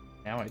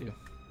 Now I do.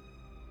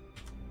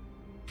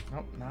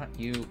 Nope, not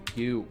you.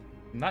 You.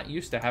 I'm not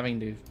used to having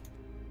to...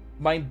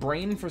 My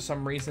brain, for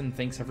some reason,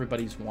 thinks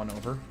everybody's won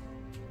over.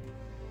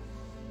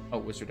 Oh,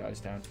 Wizard Eye's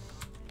down.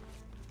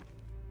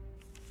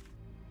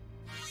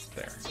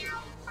 There.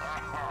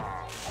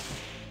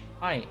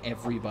 Hi,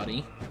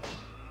 everybody.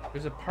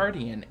 There's a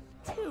party and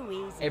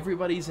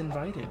everybody's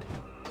invited.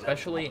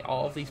 Especially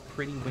all of these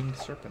pretty winged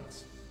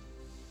serpents.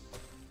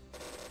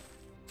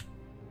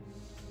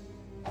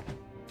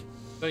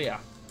 So yeah,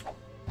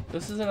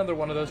 this is another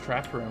one of those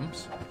trapped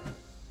rooms.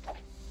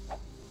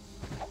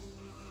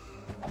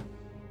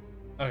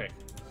 Okay.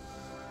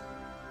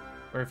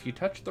 Where if you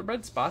touch the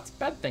red spots,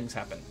 bad things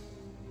happen.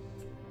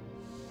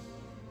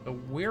 So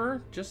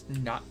we're just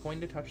not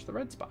going to touch the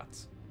red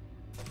spots.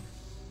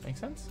 Make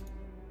sense?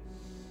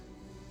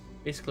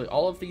 Basically,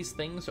 all of these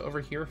things over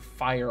here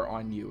fire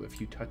on you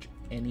if you touch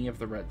any of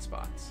the red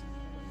spots.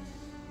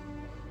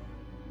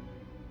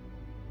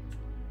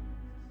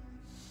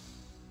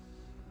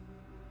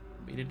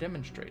 To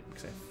demonstrate,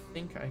 because I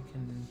think I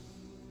can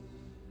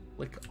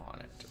click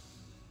on it.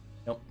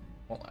 Nope,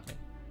 won't let me.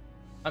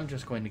 I'm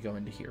just going to go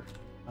into here.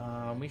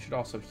 We should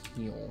also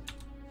heal.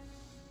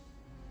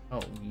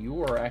 Oh,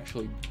 you are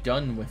actually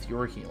done with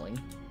your healing.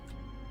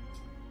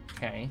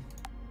 Okay.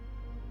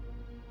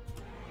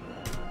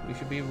 We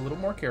should be a little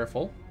more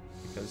careful,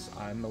 because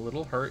I'm a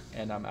little hurt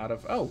and I'm out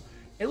of... Oh,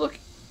 hey look,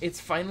 it's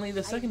finally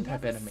the second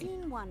type enemy.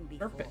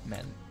 Serpent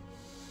men.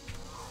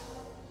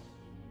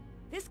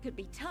 This could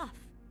be tough.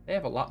 They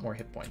have a lot more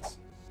hit points.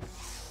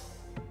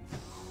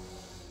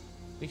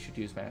 We should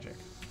use magic.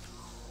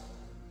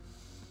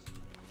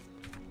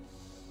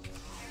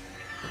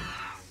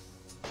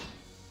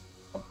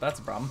 Oh, that's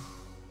a problem.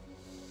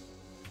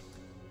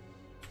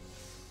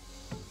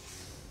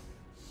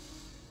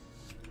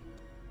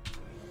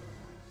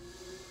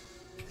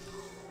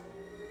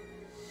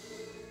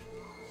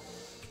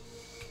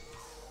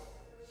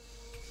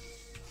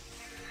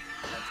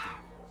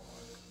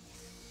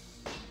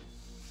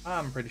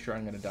 I'm pretty sure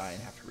I'm gonna die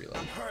and have to reload.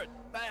 I'm hurt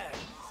bad.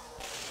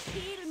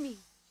 Heal me.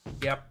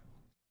 Yep.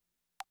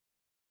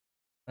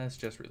 Let's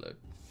just reload.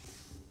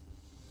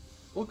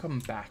 We'll come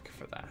back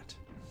for that.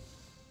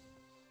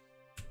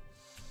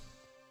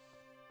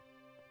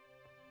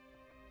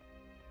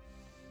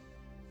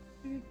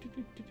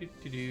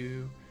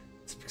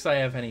 It's because I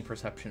have any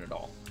perception at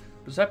all.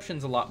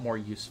 Perception's a lot more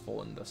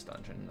useful in this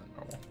dungeon than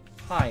normal.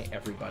 Hi,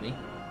 everybody.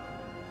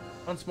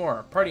 Once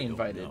more, party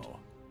invited.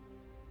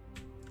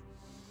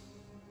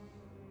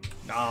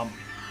 Nom.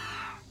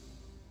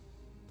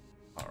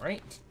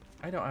 Alright.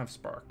 I don't have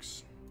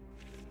sparks.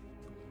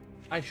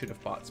 I should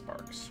have bought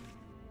sparks.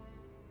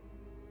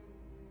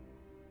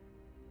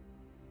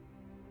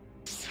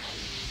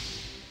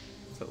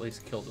 Let's at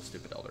least kill the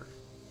stupid elder.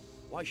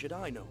 Why should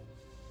I know?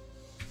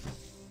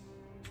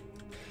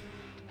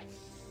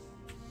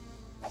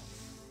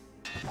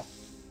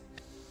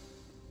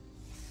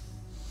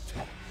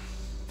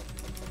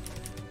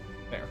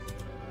 There.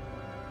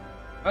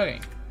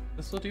 Okay.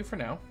 This will do for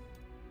now.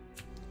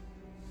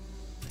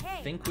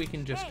 I think we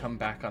can just come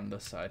back on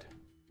this side.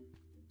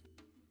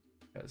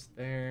 Because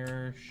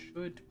there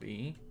should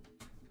be...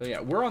 So yeah,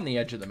 we're on the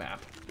edge of the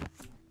map.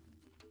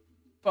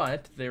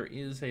 But there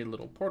is a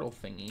little portal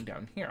thingy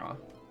down here.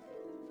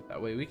 That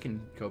way we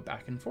can go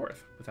back and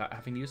forth without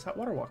having to use that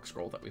water walk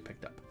scroll that we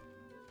picked up.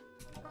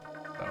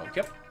 So,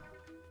 yep.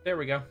 There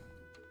we go.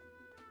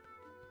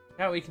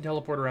 Now we can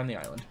teleport around the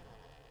island.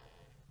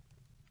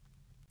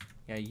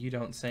 Yeah, you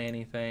don't say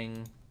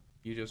anything.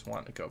 You just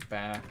want to go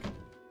back.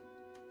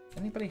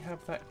 Anybody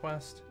have that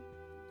quest?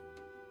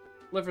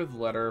 Deliver the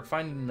letter,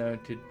 find a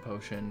noted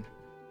potion.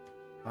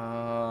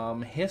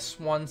 Hiss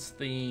wants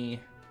the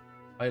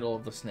idol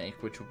of the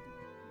snake, which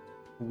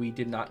we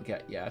did not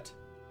get yet.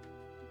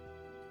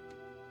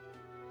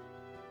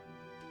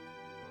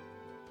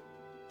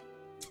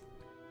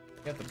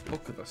 Get the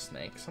book of the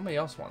snake. Somebody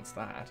else wants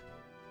that.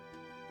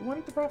 Who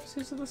wanted the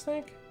prophecies of the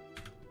snake?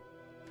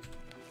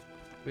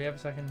 we have a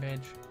second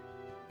page?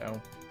 No.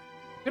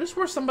 I could have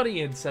swore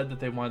somebody had said that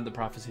they wanted the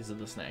Prophecies of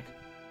the Snake.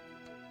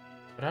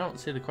 But I don't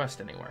see the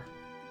quest anywhere.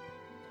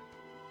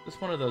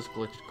 Just one of those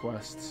glitched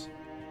quests.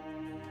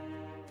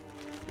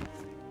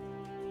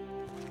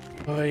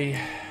 I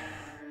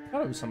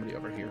thought it was somebody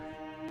over here.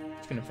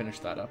 Just gonna finish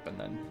that up and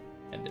then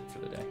end it for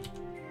the day.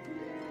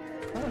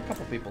 Well, a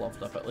couple people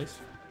leveled up at least.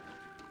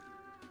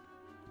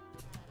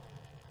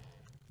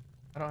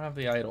 I don't have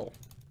the idol.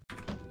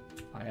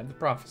 I have the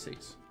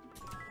prophecies.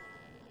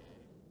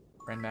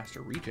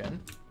 Grandmaster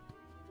regen.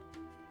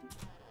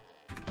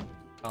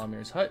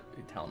 Talamir's hut.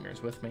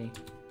 Talamir's with me.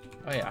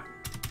 Oh yeah.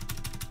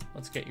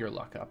 Let's get your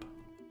luck up.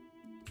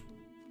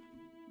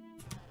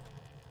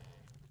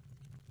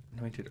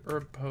 Anointed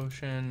herb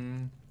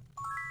potion.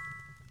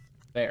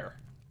 There.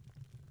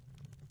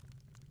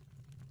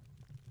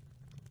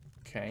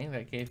 Okay,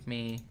 that gave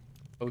me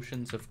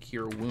potions of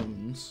cure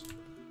wounds.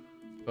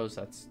 Suppose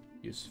that's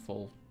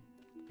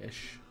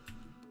useful-ish.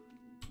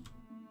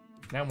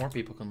 Now more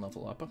people can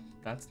level up.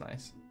 That's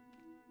nice.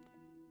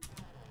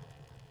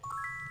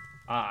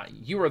 Ah,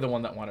 you are the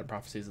one that wanted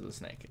Prophecies of the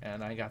Snake,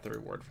 and I got the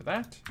reward for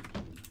that.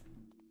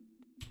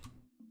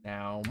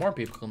 Now more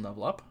people can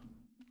level up.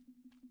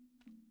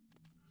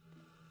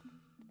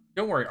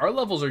 Don't worry, our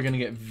levels are going to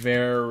get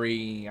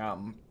very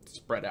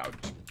spread out.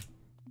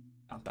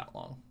 Not that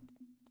long.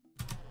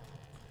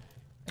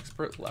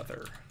 Expert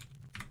leather.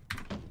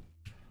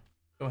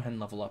 Go ahead and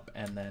level up,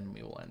 and then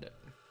we will end it.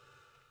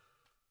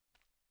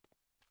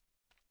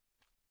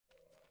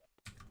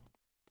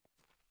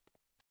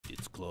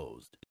 It's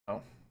closed.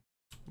 Oh,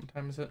 what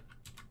time is it?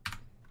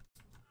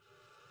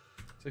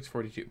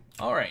 6:42.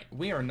 All right,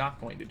 we are not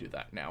going to do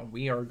that now.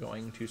 We are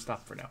going to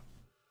stop for now.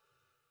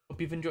 Hope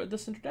you've enjoyed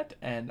this internet,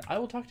 and I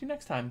will talk to you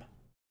next time.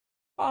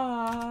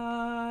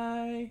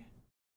 Bye!